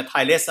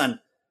 trimethylation,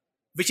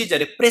 which is a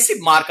repressive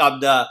mark of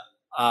the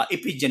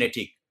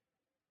epigenetic.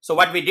 So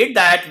what we did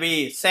that,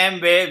 same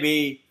way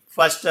we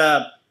first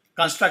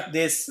construct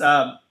this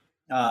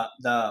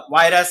the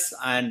virus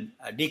and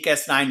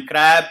DCAS9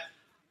 crab,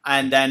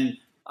 and then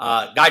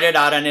guided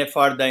RNA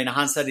for the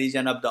enhancer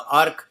region of the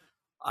ARC.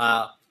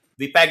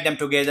 We packed them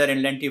together in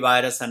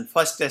lentivirus and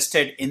first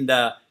tested in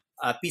the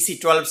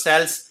PC12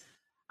 cells,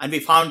 and we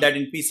found that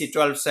in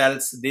PC12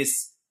 cells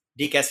this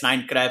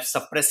DCAS9 crab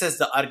suppresses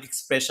the ARC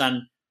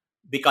expression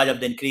because of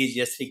the increased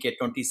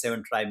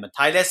ESTK27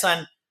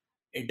 trimethylation.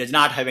 It does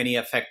not have any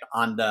effect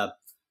on the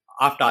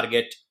off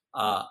target,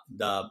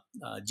 the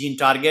gene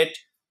target,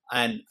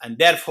 and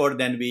therefore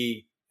then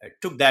we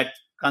took that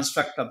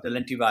construct of the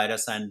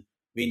lentivirus and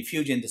we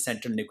infused in the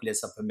central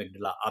nucleus of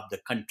amygdala of the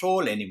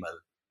control animal,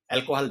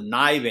 alcohol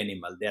naive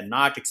animal. They are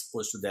not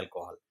exposed to the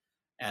alcohol,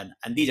 and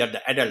these are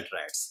the adult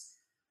rats.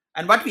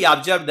 And what we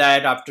observed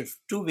that after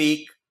 2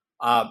 weeks,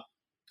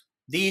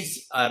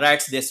 these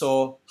rats, they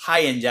show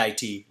high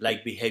anxiety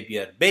like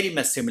behavior, very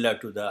much similar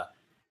to the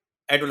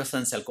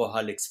adolescents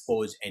alcohol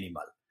exposed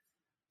animal.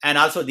 And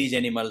also these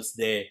animals,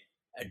 they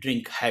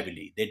drink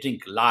heavily. They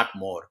drink a lot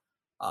more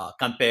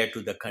compared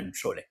to the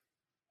control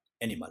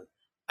animal.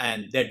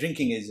 And their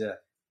drinking is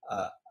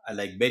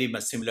like very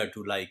much similar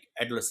to like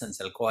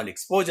adolescents alcohol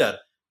exposure,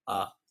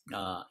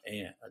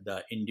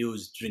 the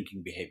induced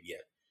drinking behavior.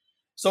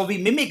 So we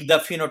mimic the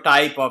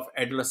phenotype of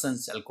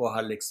adolescents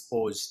alcohol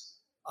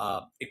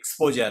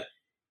exposure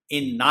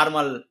in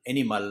normal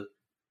animal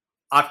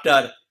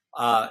after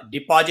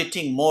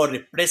depositing more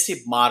repressive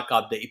mark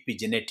of the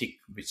epigenetic,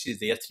 which is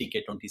the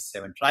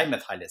ESTK27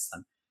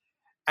 trimethylation,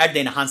 at the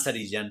enhancer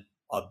region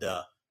of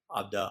the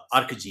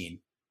ARC gene,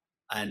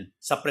 and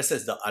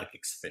suppresses the ARC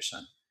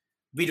expression.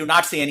 We do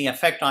not see any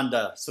effect on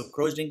the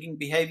sucrose drinking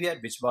behavior,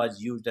 which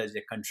was used as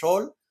a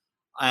control.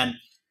 And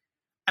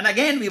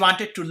again, we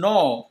wanted to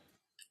know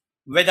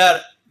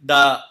whether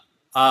the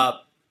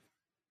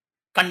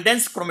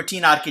condensed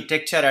chromatin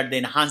architecture at the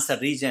enhancer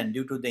region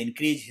due to the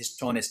increased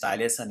histone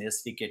acetylation,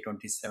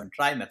 ESTK27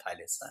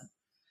 trimethylation,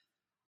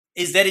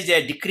 there is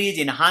a decrease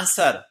in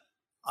enhancer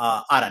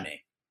RNA.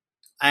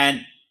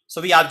 And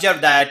so we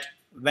observed that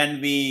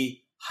when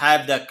we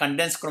have the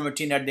condensed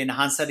chromatin at the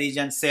enhancer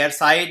region share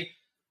side,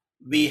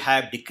 we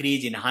have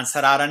decreased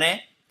enhancer RNA.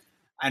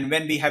 And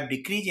when we have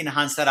decreased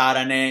enhancer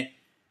RNA,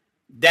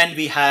 then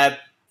we have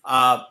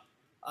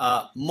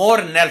more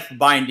NELF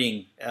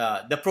binding.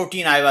 The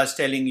protein I was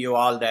telling you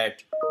all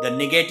that, the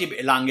negative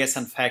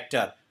elongation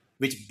factor,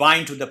 which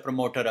bind to the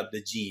promoter of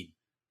the gene.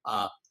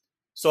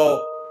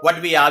 So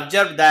what we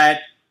observed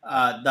that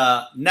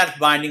the NELF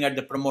binding at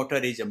the promoter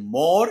is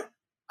more,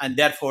 and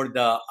therefore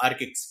the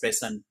ARC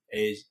expression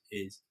is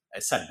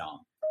shut down.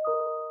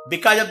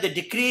 Because of the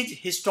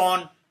decreased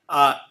histone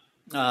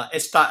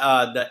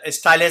the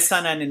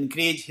acetylation and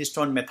increased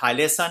histone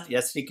methylation,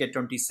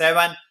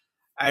 ESTK27,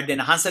 at the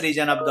enhancer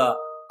region of the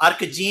ARC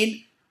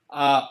gene,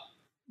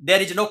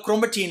 there is no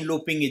chromatin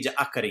looping is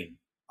occurring.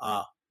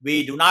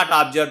 We do not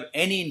observe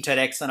any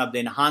interaction of the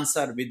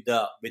enhancer with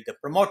the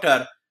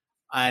promoter,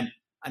 and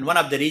one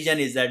of the reason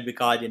is that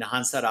because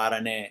enhancer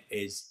RNA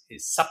is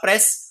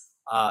suppressed,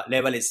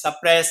 level is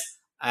suppressed,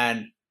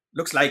 and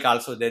looks like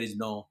also there is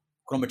no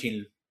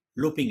chromatin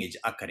looping is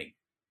occurring.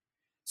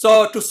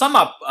 So to sum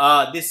up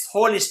this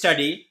whole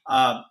study,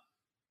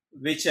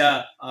 which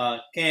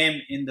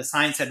came in the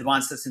Science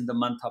Advances in the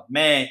month of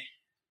May,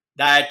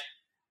 that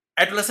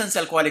adolescents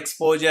alcohol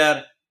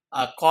exposure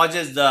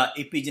causes the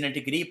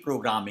epigenetic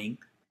reprogramming,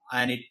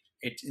 and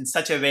it in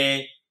such a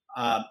way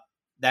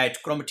that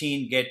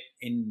chromatin get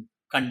in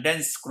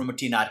condensed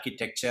chromatin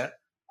architecture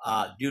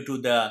due to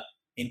the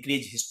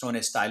increased histone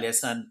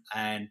acetylation,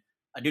 and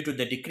due to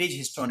the decreased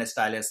histone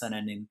acetylation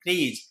and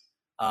increased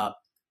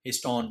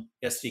histone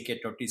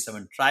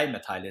ESTK27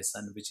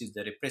 trimethylation, which is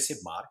the repressive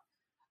mark.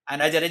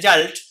 And as a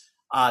result,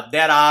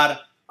 there are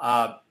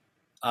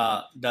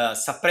the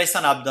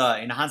suppression of the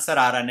enhancer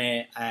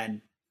RNA,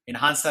 and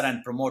enhancer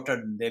and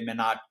promoter, they may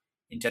not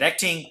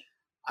interacting,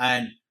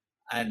 and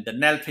the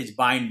NELF is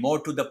bind more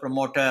to the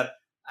promoter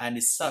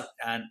and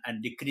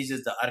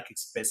decreases the ARC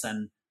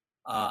expression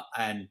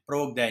and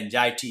provoke the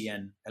anxiety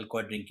and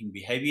alcohol drinking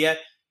behavior.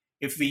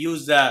 if we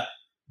use the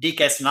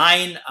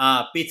DCAS9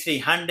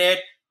 P300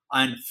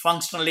 and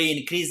functionally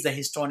increase the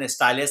histone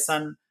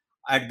acetylation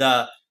at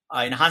the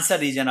enhancer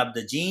region of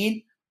the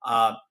gene,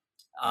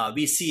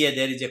 we see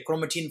there is a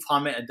chromatin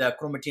form, the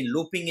chromatin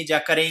looping is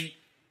occurring,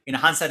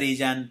 enhancer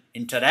region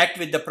interact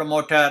with the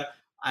promoter,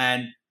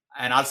 and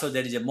also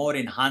there is a more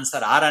enhancer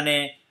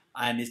RNA,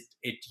 and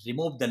it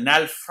remove the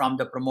null from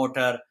the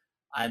promoter,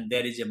 and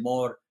there is a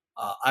more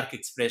ERK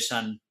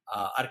expression.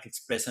 ERK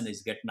expression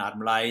is get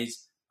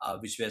normalized,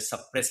 which were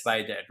suppressed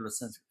by the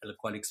adolescent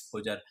alcohol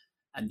exposure,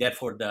 and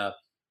therefore the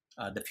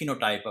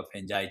phenotype of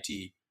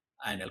anxiety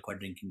and alcohol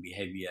drinking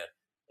behavior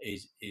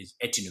is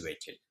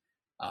attenuated.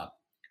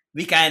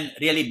 We can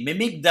really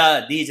mimic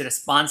these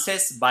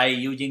responses by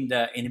using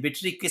the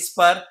inhibitory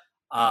CRISPR.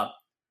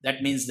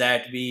 That means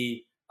that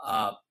we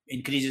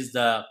increases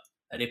the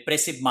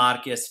repressive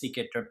mark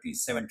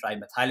STK37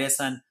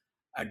 trimethylation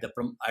at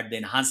the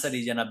enhancer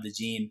region of the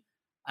gene,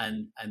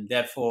 and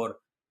therefore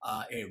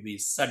we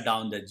shut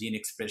down the gene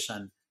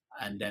expression,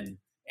 and then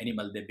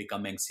animal they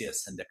become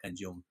anxious and they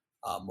consume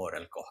more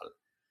alcohol.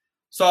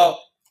 So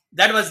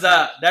that was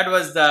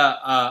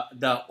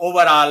the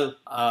overall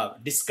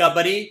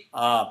discovery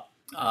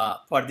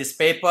for this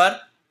paper,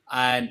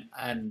 and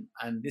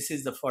this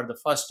is for the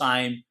first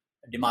time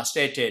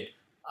demonstrated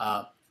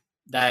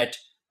that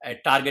a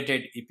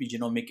targeted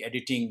epigenomic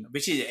editing,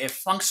 which is a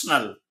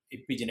functional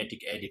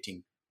epigenetic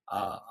editing,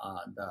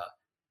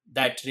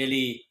 that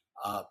really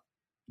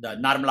the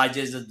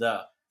normalizes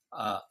the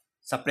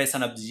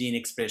suppression of the gene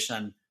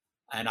expression,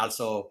 and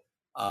also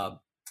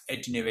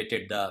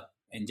attenuated the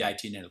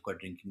anxiety and alcohol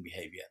drinking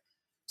behavior.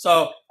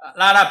 So a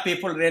lot of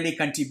people really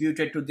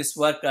contributed to this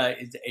work.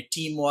 It's a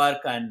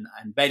teamwork and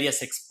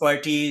various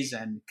expertise,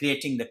 and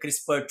creating the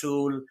CRISPR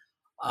tool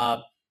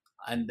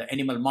and the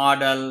animal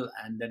model,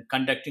 and then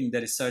conducting the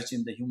research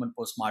in the human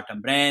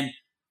postmortem brain,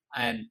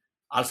 and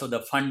also the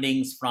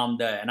fundings from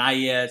the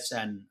NIH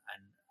and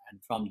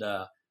from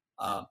the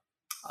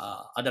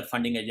other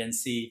funding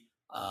agency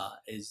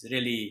is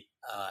really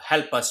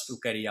help us to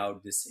carry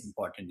out this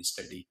important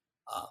study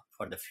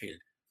for the field.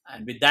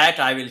 And with that,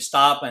 I will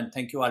stop, and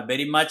thank you all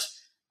very much.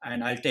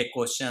 And I'll take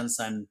questions,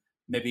 and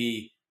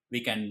maybe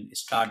we can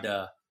start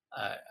a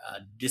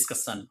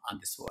discussion on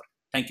this work.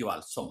 Thank you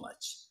all so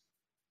much.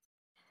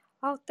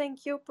 Oh,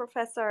 thank you,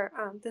 Professor.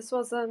 This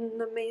was an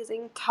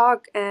amazing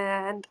talk,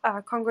 and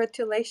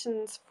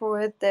congratulations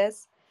for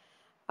this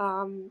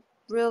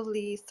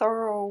really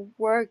thorough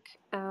work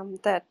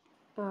that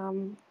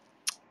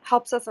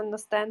helps us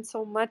understand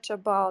so much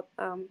about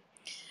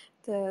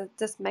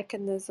this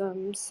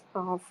mechanisms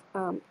of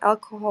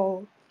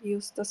alcohol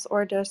use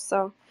disorders.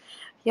 So,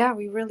 yeah,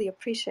 we really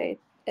appreciate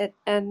it.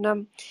 And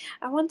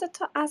I wanted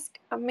to ask,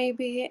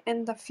 maybe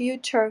in the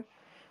future,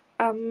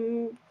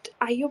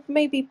 are you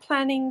maybe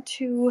planning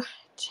to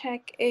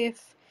check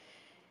if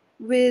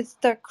with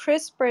the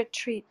CRISPR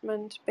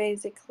treatment,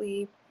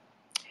 basically,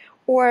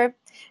 or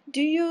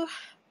do you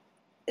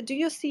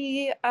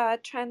see a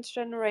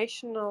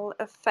transgenerational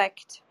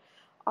effect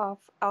of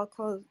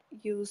alcohol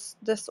use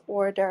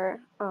disorder,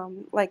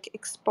 like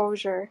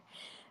exposure,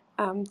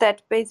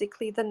 that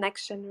basically the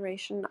next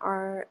generation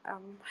are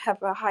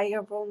have a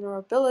higher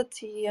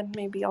vulnerability, and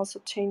maybe also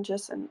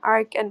changes in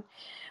ARC, and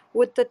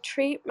with the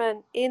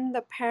treatment in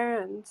the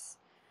parents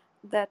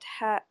that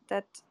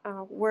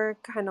were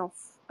kind of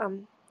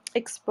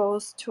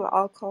exposed to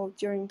alcohol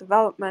during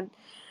development,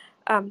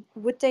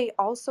 would they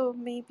also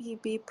maybe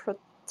be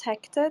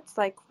protected?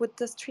 Like, would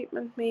this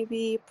treatment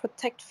maybe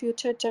protect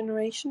future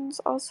generations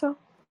also?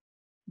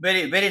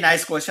 Very, very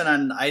nice question,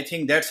 and I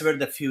think that's where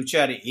the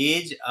future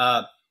is.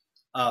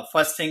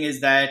 First thing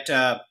is that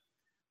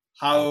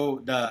how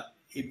the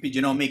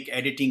epigenomic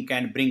editing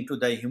can bring to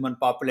the human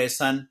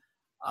population.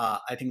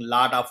 I think a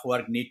lot of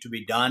work need to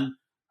be done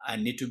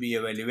and need to be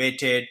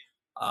evaluated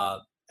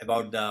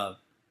about the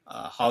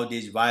how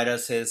these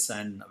viruses,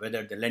 and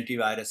whether the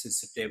lentivirus is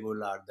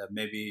stable, or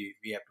maybe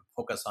we have to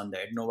focus on the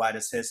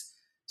adenoviruses.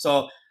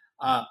 So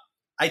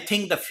I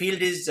think the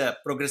field is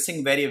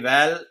progressing very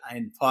well,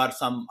 and for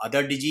some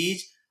other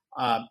disease.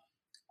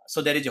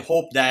 So there is a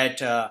hope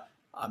that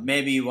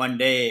maybe one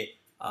day,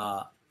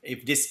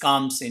 if this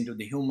comes into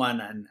the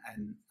human,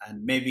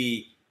 and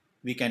maybe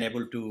we can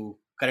able to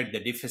correct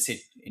the deficit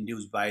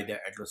induced by the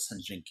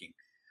adolescent drinking.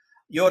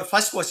 Your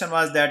first question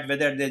was that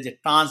whether there's a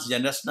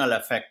transgenerational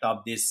effect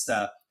of this.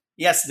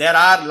 Yes, there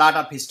are a lot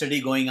of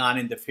study going on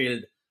in the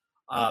field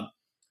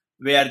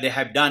where they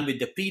have done with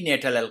the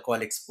prenatal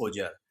alcohol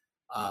exposure,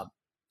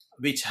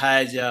 which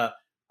has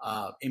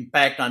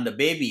impact on the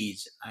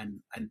babies,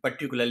 and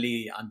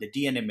particularly on the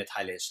DNA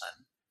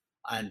methylation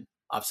and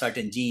of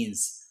certain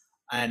genes,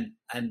 and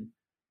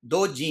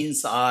those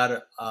genes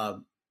are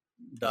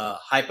the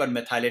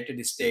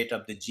hypermethylated state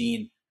of the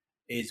gene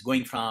is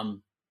going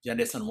from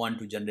generation 1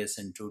 to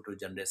generation 2 to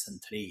generation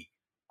 3.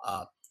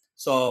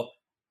 So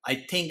I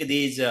think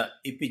these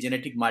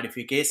epigenetic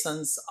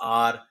modifications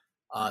are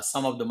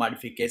some of the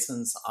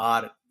modifications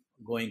are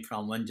going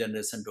from one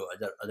generation to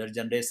other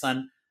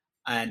generation,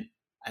 and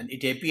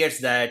it appears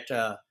that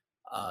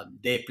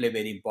they play a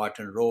very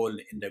important role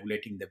in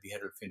regulating the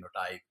behavioral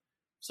phenotype.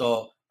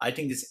 So I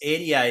think this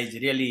area is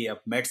really of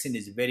medicine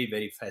is very,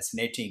 very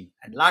fascinating,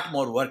 and a lot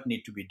more work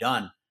need to be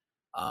done.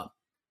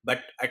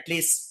 But at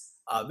least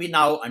we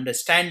now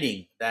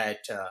understanding that,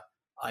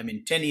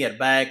 10 year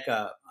back,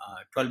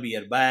 12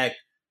 year back,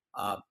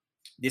 uh,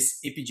 this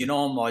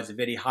epigenome was a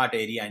very hot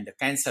area in the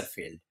cancer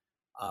field.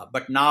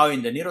 But now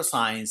in the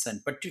neuroscience,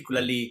 and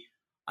particularly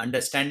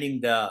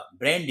understanding the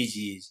brain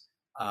disease,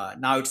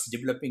 now it's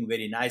developing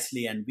very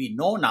nicely. And we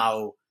know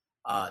now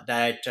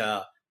that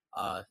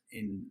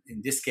in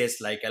this case,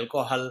 like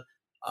alcohol,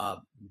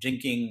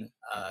 drinking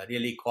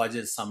really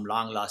causes some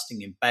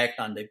long-lasting impact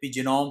on the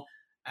epigenome.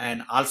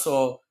 And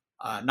also,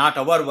 not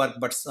our work,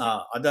 but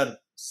other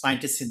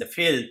scientists in the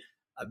field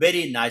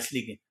very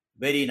nicely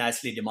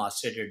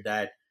demonstrated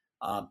that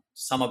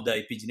some of the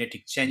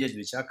epigenetic changes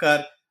which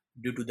occur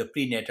due to the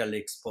prenatal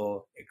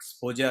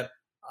exposure,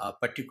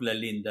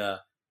 particularly in the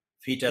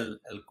fetal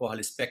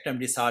alcohol spectrum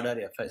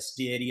disorder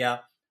 (FSD)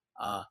 area,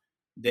 uh,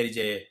 there is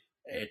a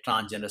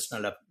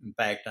transgenerational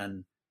impact,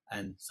 and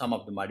some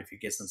of the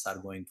modifications are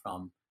going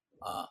from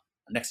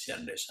next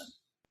generation.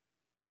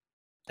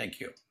 Thank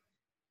you.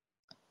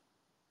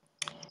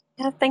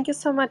 Yeah, thank you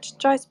so much.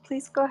 Joyce,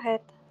 please go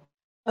ahead.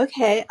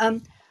 Okay.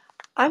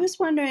 I was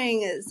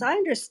wondering, as I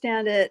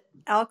understand it,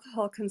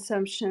 alcohol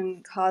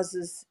consumption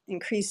causes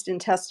increased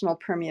intestinal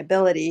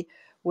permeability,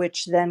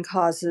 which then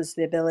causes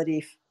the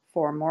ability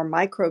for more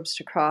microbes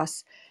to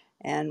cross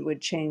and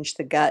would change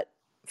the gut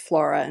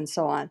flora and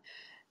so on.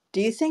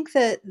 Do you think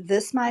that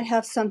this might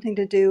have something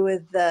to do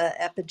with the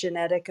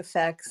epigenetic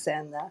effects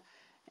and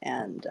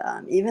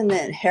even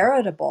the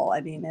inheritable?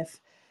 I mean,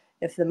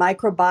 if the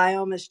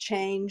microbiome is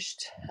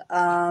changed,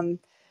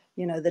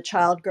 the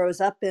child grows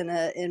up in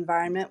an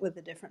environment with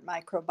a different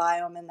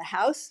microbiome in the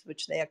house,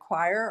 which they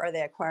acquire, or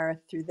they acquire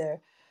through their,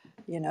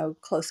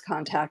 close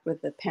contact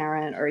with the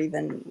parent, or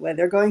even when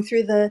they're going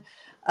through the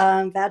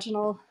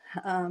vaginal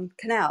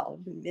canal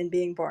in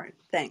being born.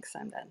 Thanks,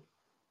 I'm done.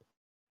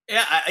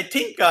 Yeah, I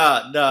think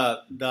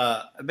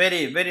the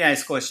very, very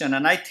nice question,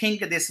 and I think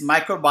this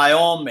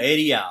microbiome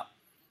area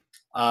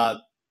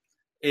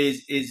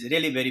is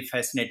really very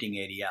fascinating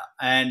area,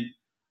 and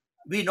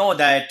we know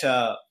that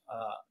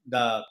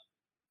the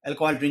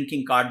alcohol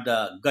drinking caused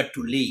the gut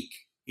to leak,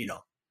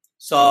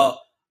 so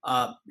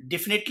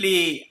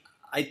definitely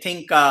I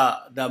think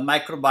the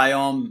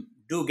microbiome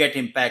do get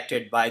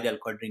impacted by the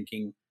alcohol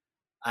drinking,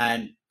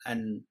 and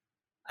and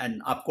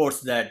and of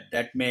course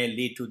that may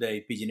lead to the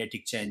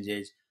epigenetic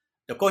changes.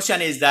 The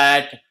question is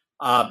that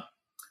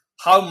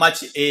how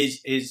much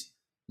is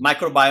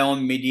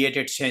microbiome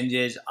mediated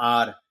changes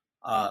are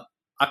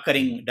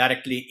occurring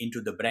directly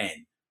into the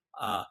brain.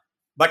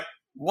 But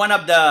one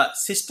of the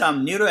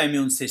system,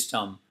 neuroimmune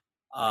system,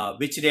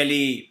 which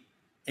really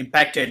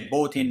impacted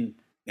both in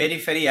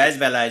periphery as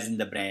well as in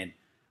the brain,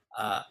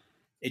 uh,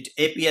 it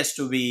appears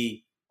to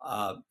be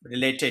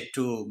related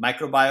to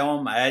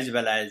microbiome as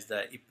well as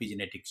the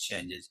epigenetic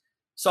changes.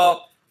 So,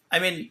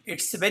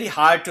 it's very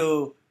hard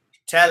to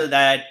tell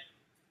that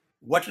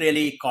what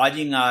really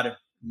causing or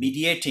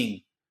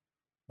mediating,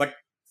 but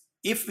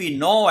if we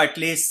know at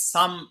least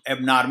some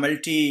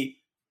abnormality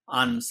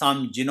on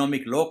some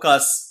genomic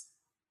locus,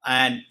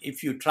 and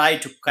if you try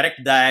to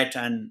correct that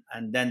and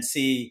then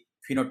see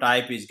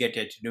phenotype is get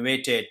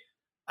attenuated,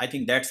 I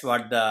think that's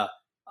what the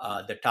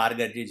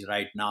target is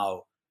right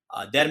now.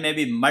 There may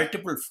be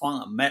multiple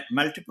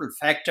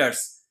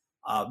factors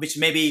which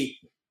may be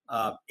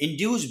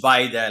induced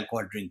by the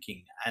alcohol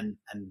drinking, and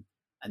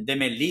they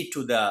may lead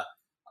to the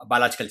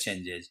biological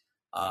changes.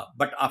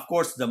 But of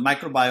course, the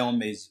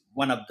microbiome is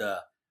one of the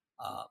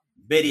uh,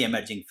 very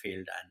emerging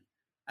field,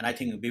 and I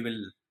think we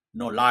will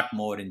know a lot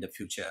more in the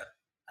future.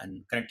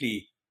 And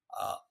currently,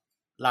 a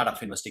lot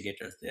of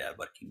investigators they are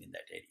working in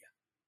that area.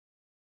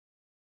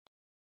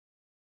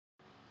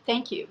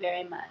 Thank you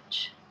very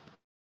much.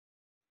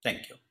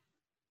 Thank you.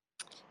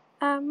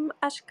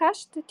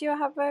 Ashkash, did you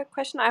have a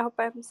question? I hope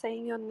I'm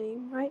saying your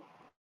name right.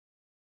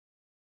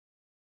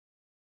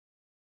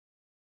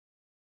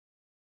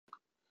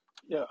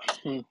 Yeah,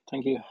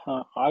 thank you.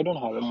 I don't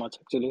have much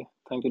actually.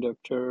 Thank you,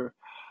 Dr.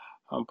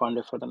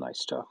 Pandey, for the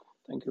nice talk.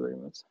 Thank you very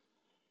much.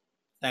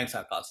 Thanks,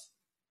 Akash.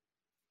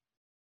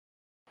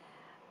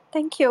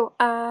 Thank you.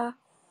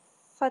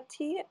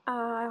 Fatih,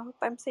 I hope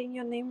I'm saying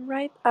your name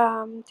right.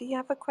 Do you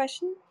have a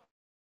question?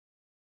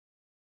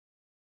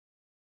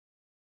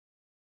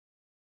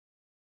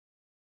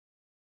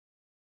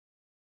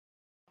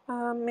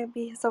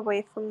 Maybe he's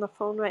away from the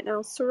phone right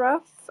now.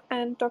 Suraf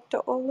and Dr.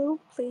 Olu,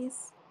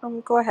 please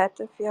go ahead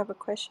if you have a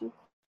question.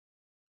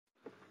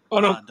 Oh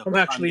no, Dr. I'm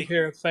actually Pandey.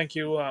 here. Thank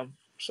you. I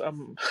was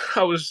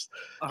All just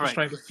right,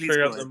 trying to please figure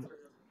go out ahead. them.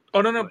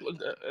 Oh no, Go no,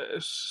 ahead.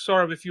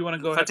 Saurav, if you want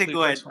to go ahead, Fatih, please.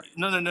 go ahead. That's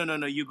fine.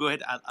 No. You go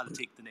ahead. I'll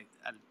take the next.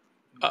 I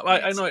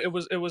know Next. it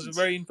was a Please.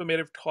 very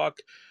informative talk,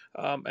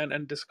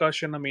 and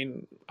discussion. I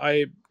mean,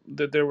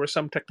 there were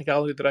some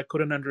technicality that I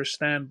couldn't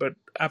understand, but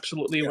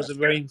absolutely it was a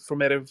very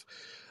informative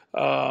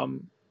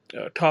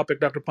topic,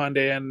 Dr.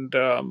 Pandey, and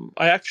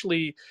I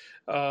actually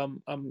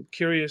I'm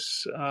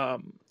curious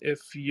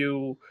if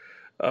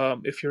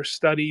your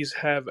studies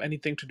have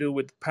anything to do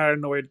with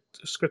paranoid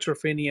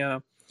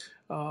schizophrenia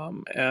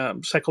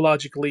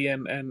psychologically,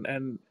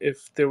 and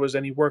if there was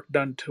any work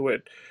done to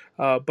it.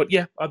 But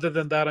yeah, other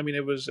than that, I mean,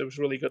 it was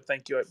really good.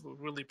 Thank you. I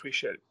really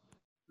appreciate it.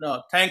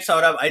 No, thanks,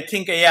 Saurabh. I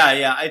think,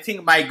 yeah. I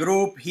think my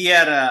group here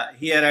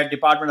at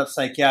Department of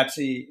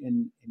Psychiatry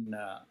in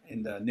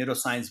the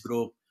neuroscience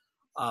group,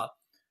 uh,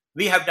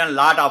 we have done a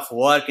lot of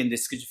work in the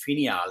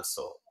schizophrenia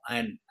also,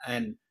 and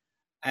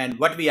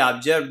what we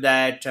observed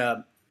that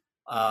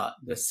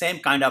the same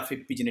kind of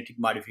epigenetic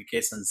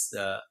modifications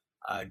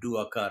do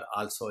occur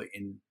also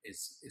in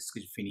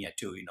schizophrenia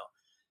too.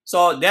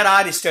 So there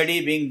are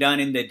studies being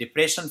done in the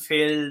depression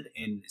field,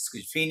 in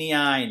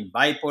schizophrenia, in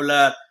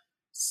bipolar,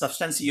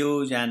 substance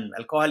use, and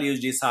alcohol use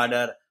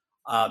disorder.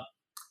 Uh,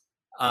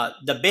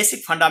 the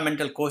basic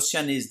fundamental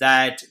question is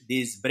that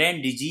these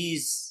brain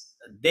disease,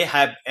 they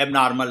have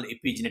abnormal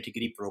epigenetic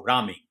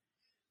reprogramming.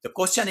 The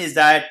question is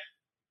that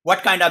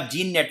what kind of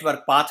gene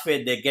network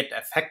pathway they get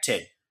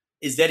affected.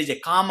 Is there is a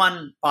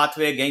common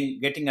pathway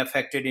getting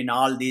affected in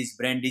all these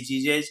brain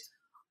diseases?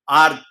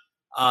 Are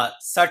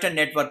certain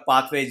network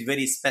pathways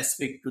very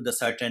specific to the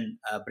certain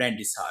brain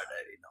disorder?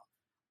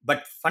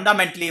 But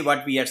fundamentally,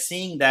 what we are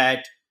seeing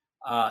that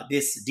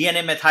this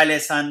DNA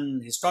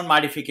methylation, histone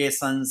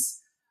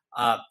modifications,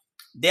 uh,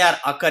 they are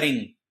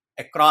occurring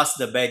across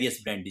the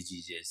various brain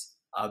diseases,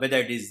 whether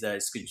it is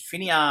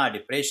schizophrenia,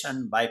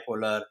 depression,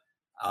 bipolar,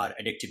 or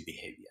addictive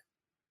behavior.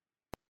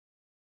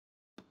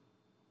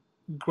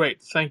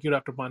 Great. Thank you,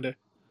 Dr. Pandey.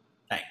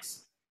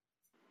 Thanks.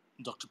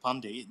 Dr.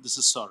 Pandey, this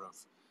is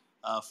Saurav.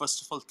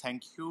 First of all,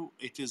 thank you.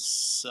 It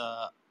is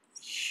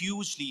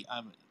hugely,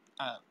 uh,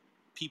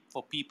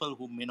 for people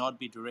who may not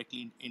be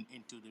directly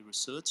into the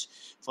research,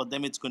 for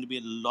them it's going to be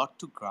a lot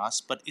to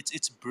grasp. But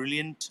it's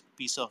brilliant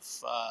piece of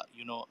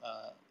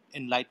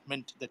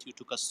enlightenment that you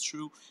took us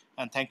through,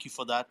 and thank you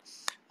for that.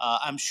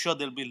 I'm sure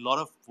there'll be a lot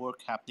of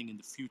work happening in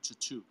the future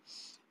too,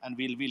 and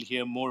we'll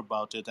hear more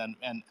about it,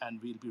 and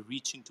we'll be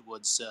reaching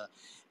towards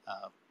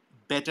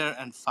better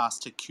and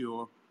faster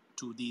cure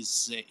to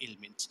these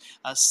ailments.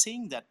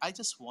 Saying that, I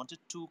just wanted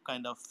to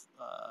kind of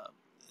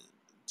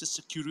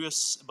just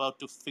curious about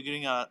to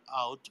figuring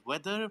out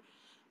whether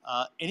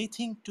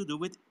anything to do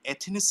with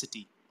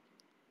ethnicity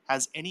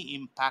has any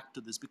impact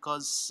to this,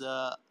 because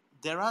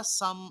there are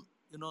some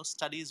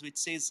studies which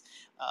says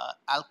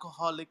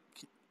alcoholic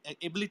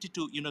ability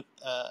to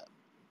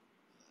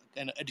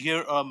can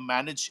adhere or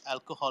manage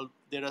alcohol.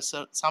 There are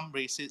some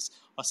races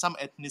or some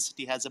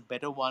ethnicity has a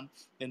better one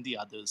than the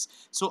others.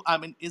 So I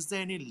mean, is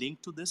there any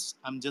link to this?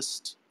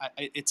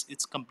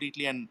 It's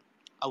completely an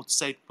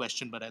outside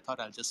question, but I thought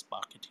I'll just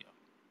park it here.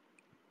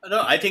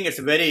 No, I think it's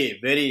a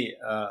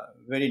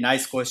very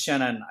nice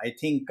question, and I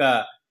think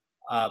uh,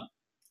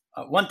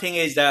 one thing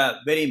is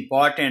very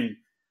important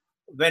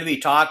when we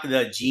talk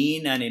the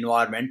gene and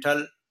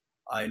environmental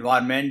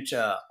environment.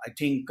 I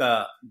think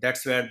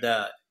that's where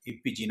the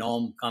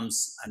epigenome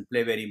comes and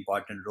play a very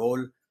important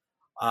role.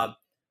 Uh,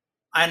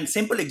 and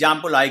simple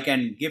example I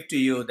can give to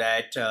you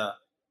that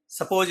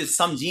suppose if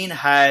some gene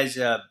has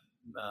uh,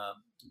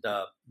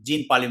 the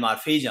gene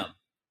polymorphism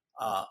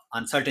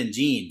on certain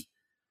gene,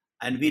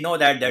 and we know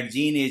that that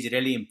gene is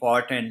really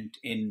important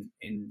in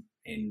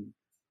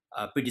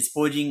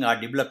predisposing or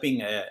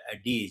developing a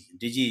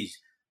disease.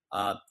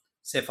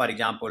 Say, for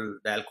example,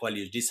 the alcohol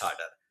use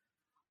disorder,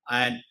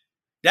 and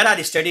there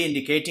are studies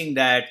indicating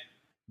that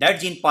that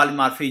gene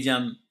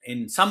polymorphism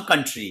in some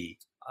country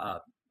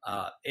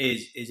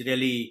is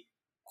really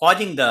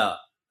causing the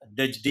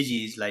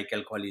disease like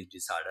alcohol use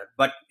disorder,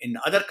 but in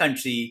other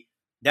country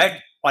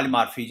that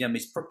polymorphism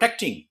is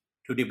protecting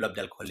to develop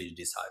the alcohol use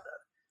disorder.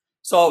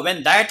 So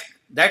when that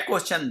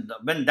question,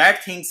 when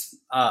that things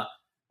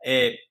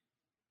eh,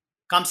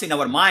 comes in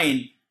our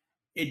mind,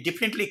 it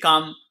definitely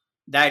come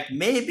that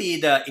maybe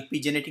the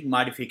epigenetic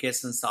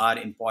modifications are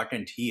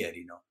important here,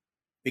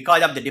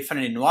 because of the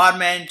different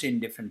environment in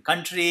different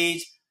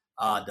countries,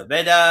 the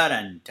weather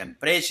and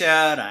temperature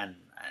and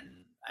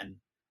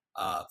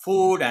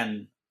food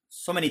and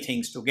so many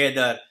things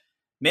together,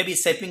 maybe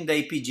shaping the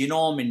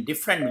epigenome in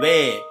different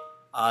way,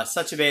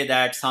 such a way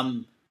that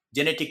some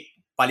genetic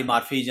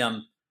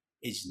polymorphism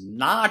is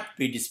not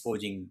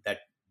predisposing that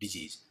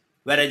disease.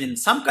 Whereas in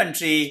some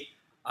country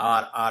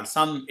or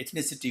some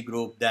ethnicity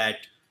group that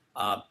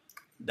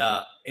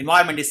the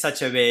environment is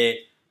such a way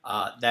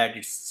that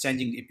it's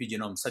changing the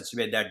epigenome such a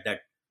way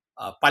that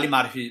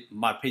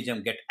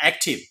polymorphism get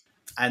active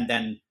and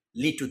then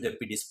lead to the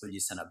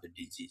predisposition of the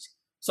disease.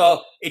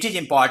 So it is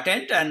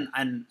important, and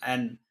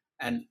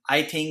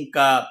I think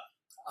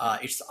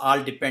it's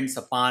all depends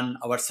upon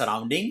our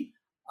surrounding,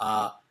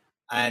 uh,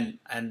 and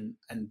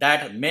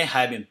that may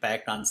have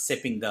impact on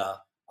shaping the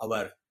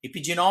our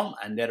epigenome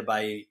and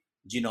thereby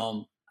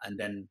genome, and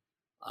then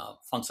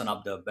function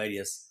of the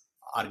various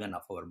organ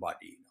of our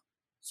body.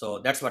 So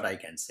that's what I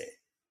can say.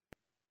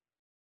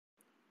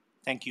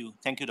 Thank you,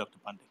 Dr.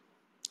 Pandey.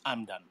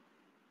 I'm done.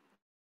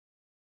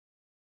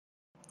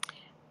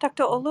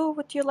 Dr. Olu,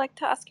 would you like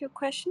to ask your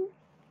question?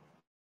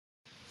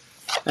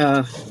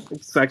 I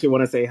just actually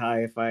want to say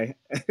hi. If I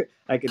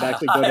I could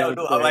actually go Hi,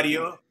 Olu. How are downstairs.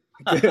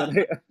 you?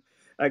 Good.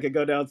 I could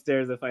go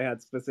downstairs if I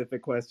had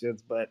specific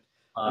questions, but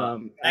Uh,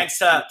 um,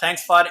 uh,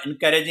 thanks for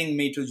encouraging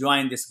me to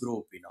join this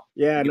group.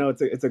 yeah, Thank you. no,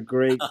 it's a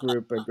great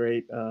group, a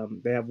great.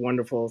 They have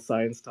wonderful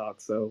science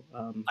talk, so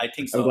I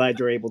think I'm so. glad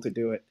you're able to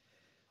do it.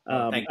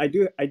 Thank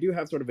I do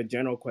have sort of a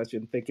general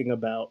question, thinking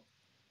about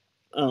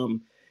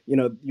um,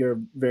 your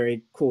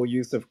very cool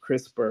use of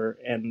CRISPR,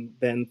 and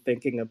then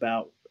thinking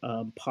about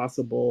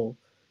possible,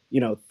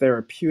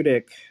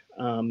 therapeutic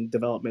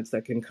developments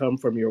that can come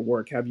from your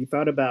work. Have you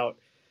thought about?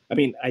 I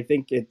mean, I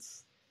think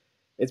it's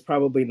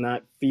probably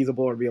not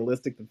feasible or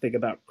realistic to think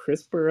about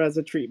CRISPR as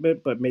a treatment,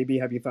 but maybe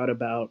have you thought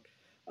about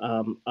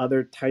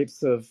other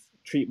types of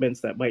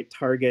treatments that might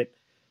target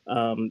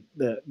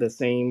the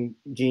same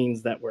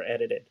genes that were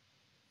edited?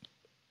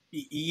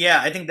 Yeah,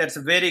 I think that's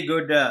a very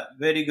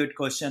good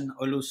question,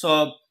 Olu.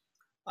 So,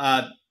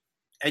 uh,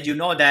 as you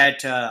know that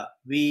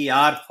we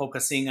are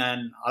focusing,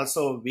 and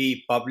also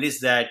we publish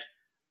that.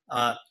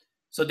 Uh,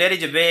 so there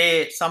is a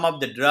way some of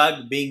the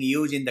drug being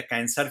used in the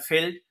cancer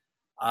field.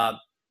 Uh,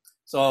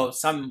 so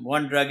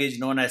one drug is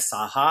known as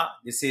SAHA.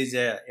 This is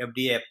a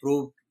FDA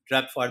approved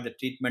drug for the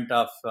treatment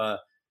of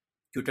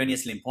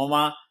cutaneous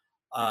lymphoma.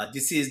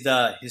 This is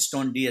the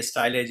histone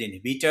deacetylase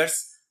inhibitors,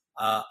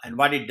 and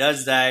what it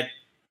does that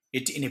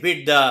it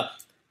inhibits the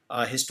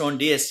histone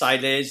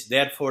deacetylase.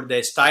 Therefore, the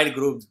acyl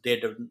group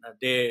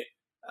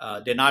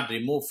they're not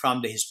removed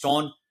from the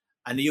histone,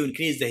 and you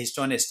increase the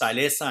histone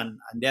acetylation,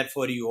 and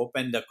therefore you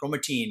open the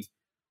chromatin.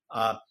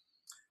 Uh,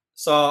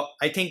 so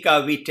I think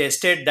we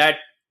tested that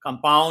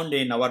compound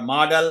in our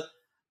model,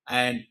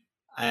 and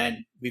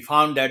we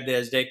found that the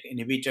SDEC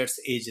inhibitors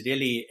is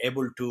really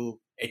able to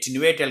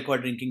attenuate alcohol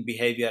drinking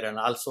behavior and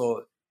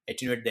also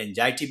attenuate the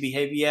anxiety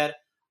behavior.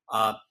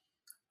 Uh,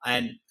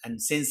 and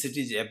since it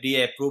is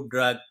FDA approved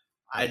drug,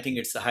 I think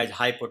it has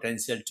high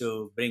potential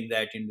to bring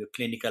that into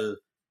clinical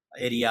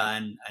area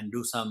and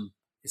do some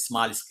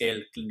small scale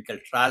clinical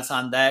trials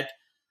on that.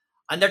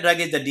 And the drug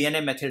is the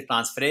DNA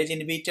methyltransferase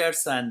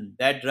inhibitors, and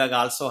that drug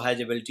also has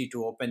ability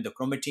to open the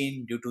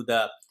chromatin due to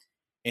the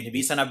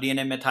inhibition of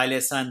DNA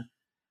methylation.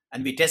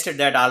 And we tested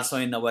that also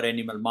in our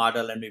animal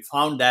model, and we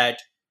found that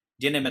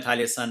DNA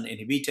methylation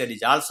inhibitor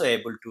is also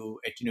able to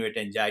attenuate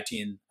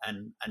anxiety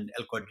and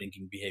alcohol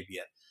drinking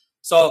behavior.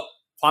 So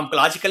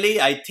pharmacologically,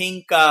 I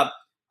think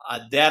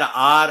there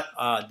are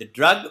the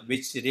drug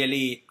which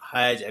really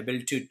has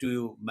ability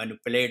to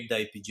manipulate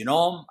the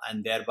epigenome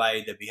and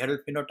thereby the behavioral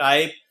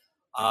phenotype.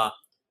 Uh,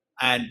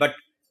 but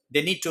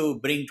they need to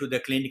bring to the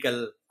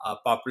clinical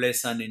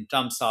population in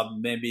terms of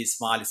maybe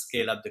small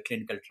scale of the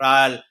clinical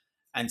trial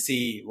and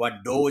see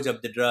what dose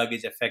of the drug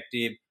is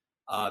effective,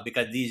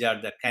 because these are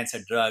the cancer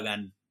drug,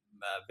 and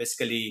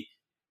basically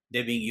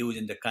they're being used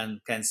in the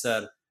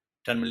cancer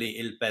terminally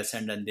ill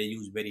patient, and they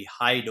use very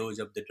high dose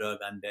of the drug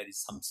and there is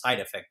some side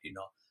effect.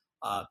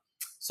 uh,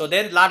 so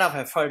there's a lot of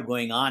effort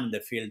going on in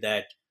the field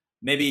that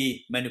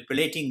maybe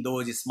manipulating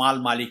those small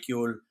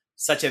molecule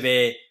such a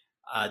way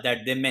that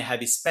they may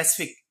have a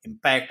specific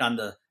impact on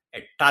the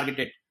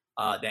targeted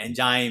the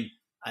enzyme,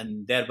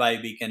 and thereby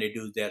we can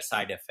reduce their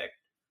side effect.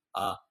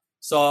 Uh,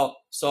 so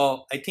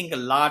I think a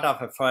lot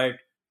of effort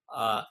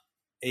uh,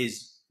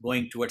 is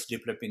going towards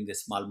developing the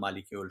small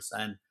molecules,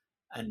 and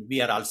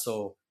we are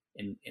also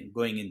in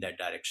going in that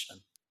direction.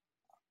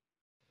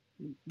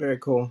 Very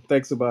cool.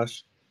 Thanks,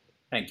 Subhash.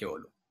 Thank you,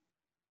 Olu.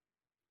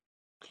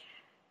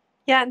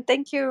 Yeah, and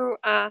thank you,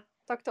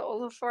 Dr.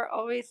 Olu, for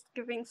always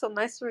giving so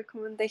nice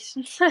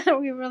recommendations.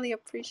 We really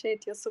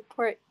appreciate your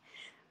support.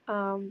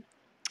 Um,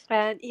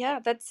 and yeah,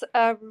 that's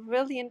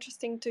really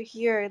interesting to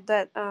hear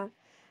that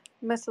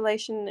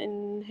methylation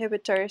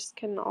inhibitors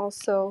can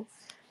also,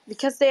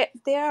 because there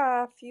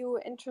are a few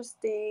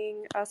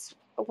interesting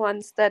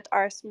ones that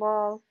are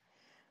small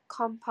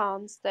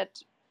compounds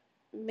that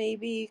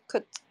maybe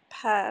could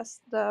pass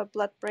the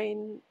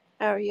blood-brain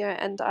area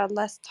and are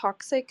less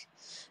toxic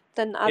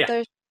than Yeah.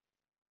 others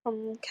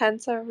from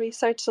cancer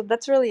research. So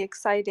that's really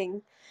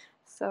exciting.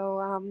 So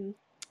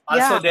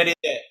Also, yeah.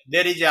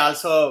 there is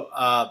also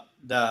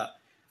the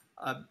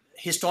uh,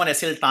 histone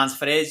acyl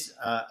transferase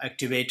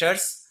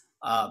activators.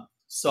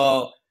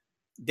 So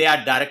they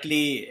are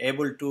directly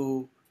able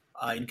to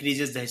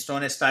increases the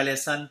histone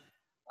acetylation.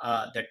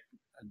 That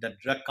the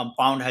drug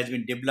compound has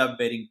been developed,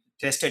 being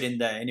tested in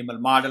the animal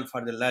model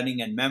for the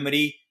learning and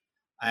memory,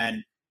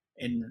 and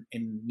in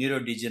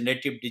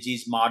neurodegenerative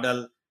disease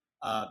model,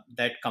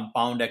 that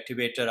compound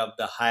activator of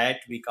the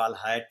HAT, we call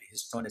HAT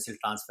histone acyl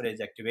transferase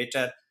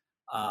activator,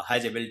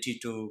 has ability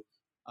to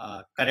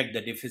correct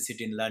the deficit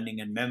in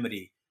learning and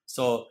memory.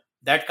 So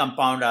that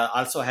compound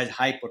also has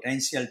high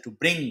potential to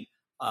bring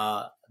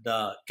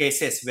the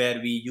cases where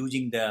we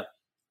using the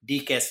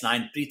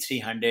DCAS9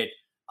 pre-300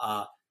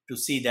 to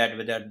see that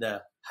whether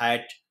the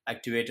HAT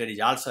activator is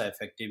also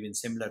effective in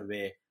similar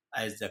way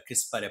as the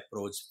CRISPR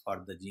approach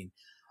for the gene.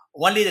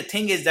 Only the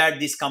thing is that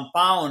this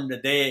compound,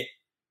 they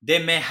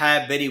may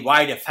have very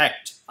wide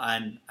effect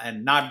and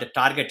not the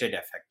targeted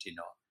effect.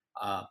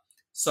 Uh,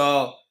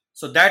 so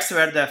that's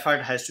where the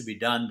effort has to be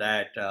done.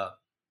 That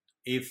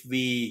if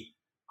we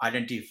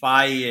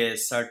identify a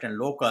certain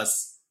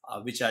locus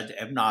which are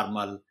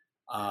abnormal,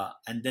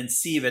 and then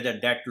see whether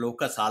that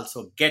locus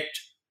also get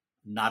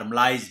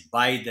normalized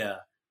by the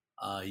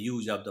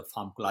use of the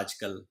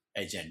pharmacological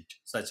agent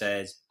such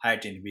as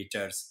HIT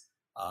inhibitors,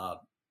 uh,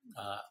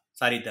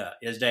 the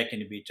SDAC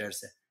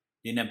inhibitors,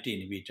 DNMT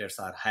inhibitors,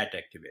 or HIT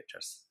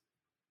activators.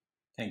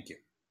 Thank you.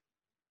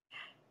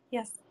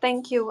 Yes,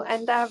 thank you.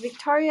 And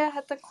Victoria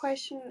had the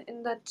question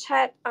in the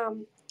chat.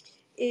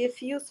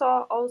 If you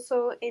saw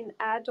also in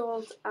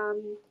adult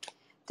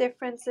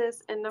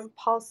differences in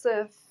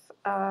impulsive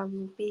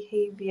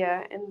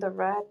behavior in the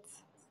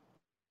rats.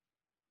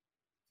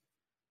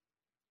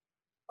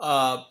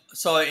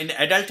 So in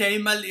adult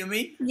animal, you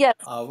mean? Yes.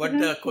 What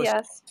the question?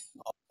 Yes.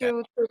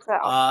 Okay. To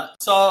tell.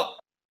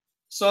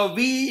 So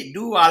we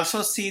do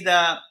also see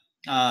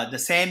the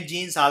same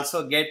genes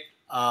also get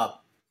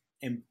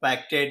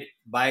impacted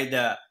by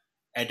the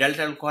adult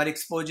alcohol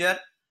exposure,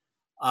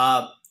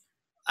 uh,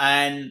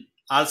 and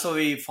also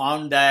we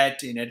found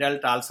that in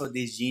adult also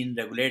these genes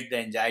regulate the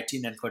anxiety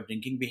and alcohol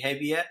drinking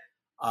behavior.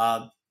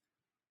 Uh,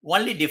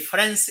 Only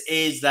difference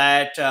is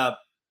that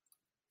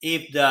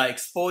if the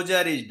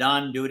exposure is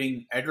done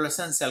during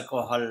adolescence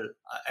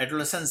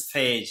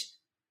phase,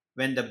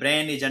 when the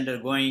brain is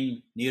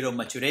undergoing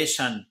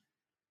neuromaturation,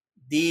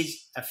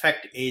 these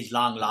effect is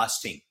long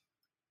lasting.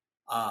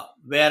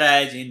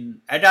 Whereas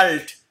in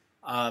adult,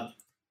 uh,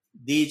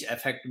 these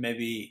effect may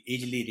be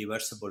easily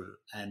reversible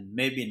and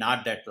maybe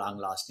not that long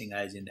lasting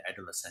as in the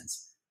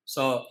adolescence.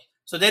 So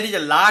there is a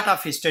lot of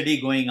study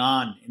going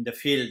on in the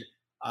field.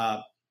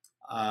 Uh,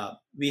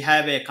 we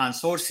have a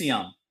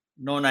consortium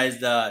known as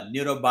the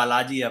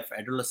Neurobiology of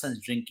Adolescence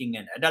Drinking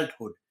and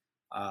Adulthood,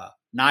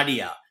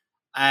 NADIA.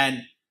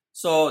 And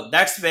so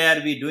that's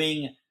where we're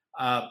doing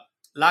a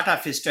lot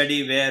of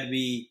study where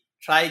we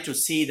try to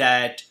see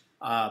that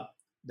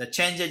the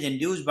changes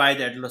induced by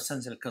the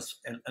adolescent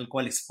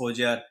alcohol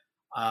exposure,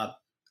 uh,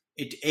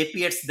 it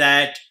appears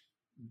that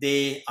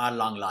they are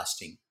long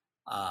lasting.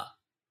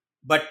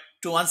 But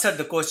to answer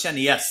the question,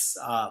 yes,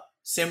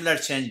 similar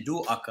change do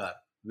occur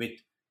with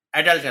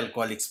adult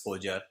alcohol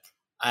exposure,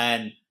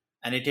 and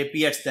it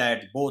appears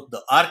that both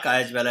the ERK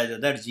as well as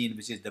other gene,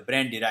 which is the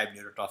brain-derived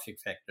neurotrophic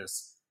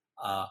factors,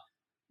 uh,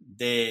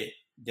 they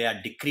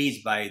are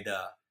decreased by the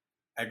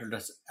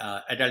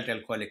adult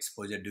alcohol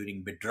exposure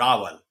during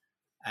withdrawal,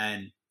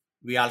 and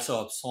we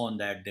also have shown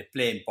that they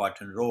play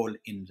important role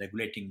in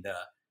regulating the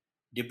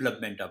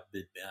development of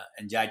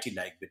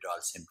anxiety-like withdrawal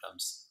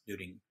symptoms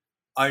during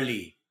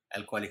early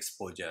alcohol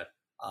exposure,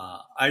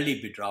 early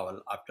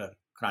withdrawal after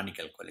chronic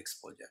alcohol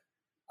exposure.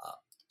 Uh,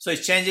 so it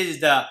changes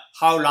the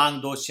how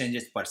long those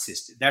changes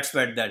persist. That's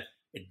where that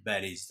it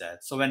varies.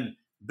 That so when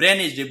brain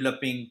is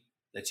developing,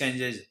 the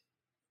changes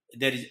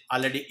there is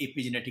already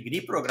epigenetic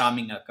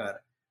reprogramming occur,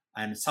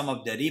 and some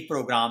of the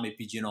reprogrammed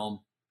epigenome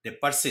they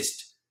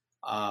persist.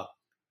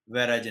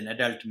 Whereas in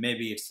adult,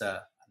 maybe it's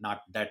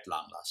not that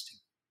long lasting.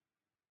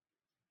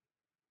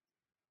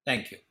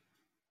 Thank you.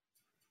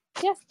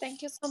 Yes,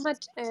 thank you so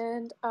much.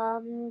 And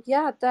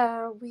yeah,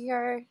 we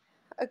are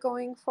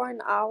going for an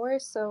hour,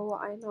 so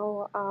I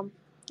know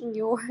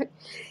you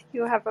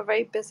you have a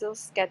very busy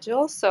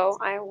schedule. So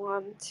I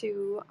want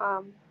to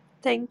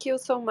thank you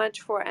so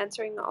much for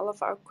answering all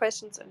of our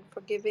questions and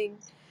for giving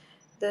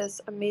this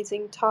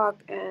amazing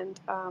talk. And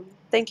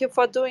thank you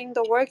for doing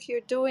the work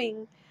you're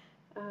doing,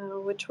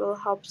 which will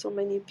help so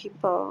many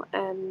people.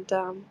 And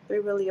we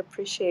really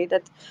appreciate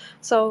it.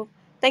 So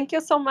thank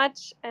you so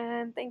much.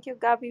 And thank you,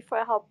 Gabi,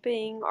 for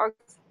helping.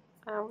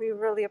 We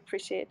really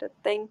appreciate it.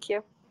 Thank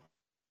you.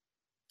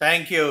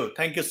 Thank you.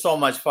 Thank you so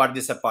much for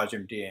this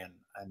opportunity.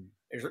 And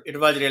it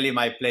was really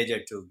my pleasure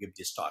to give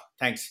this talk.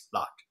 Thanks a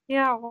lot.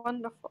 Yeah,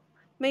 wonderful.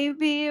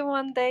 Maybe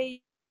one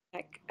day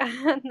like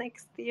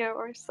next year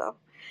or so.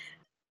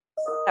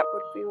 That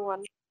would be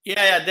wonderful.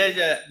 Yeah.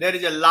 There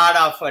is a lot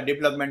of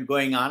development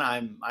going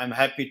on. I'm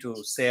happy to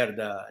share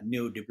the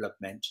new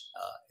development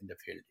in the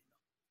field.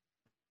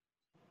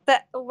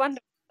 That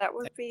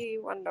would be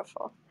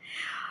wonderful.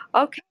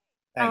 Okay.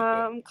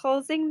 Thank you.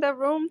 Closing the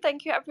room.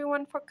 Thank you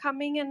everyone for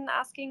coming and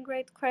asking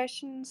great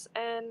questions,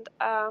 and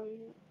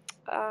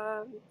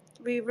um,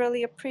 we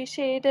really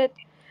appreciate it.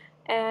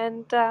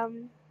 And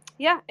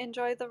yeah,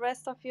 enjoy the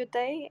rest of your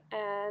day,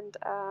 and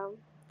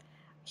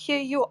hear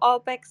you all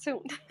back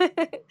soon.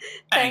 Thank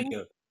Thanks.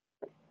 you.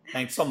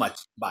 Thanks so much.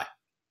 Bye.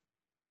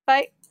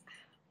 Bye.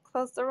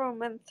 Close the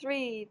room in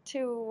 3,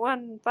 2,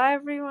 1. Bye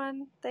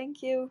everyone.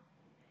 Thank you.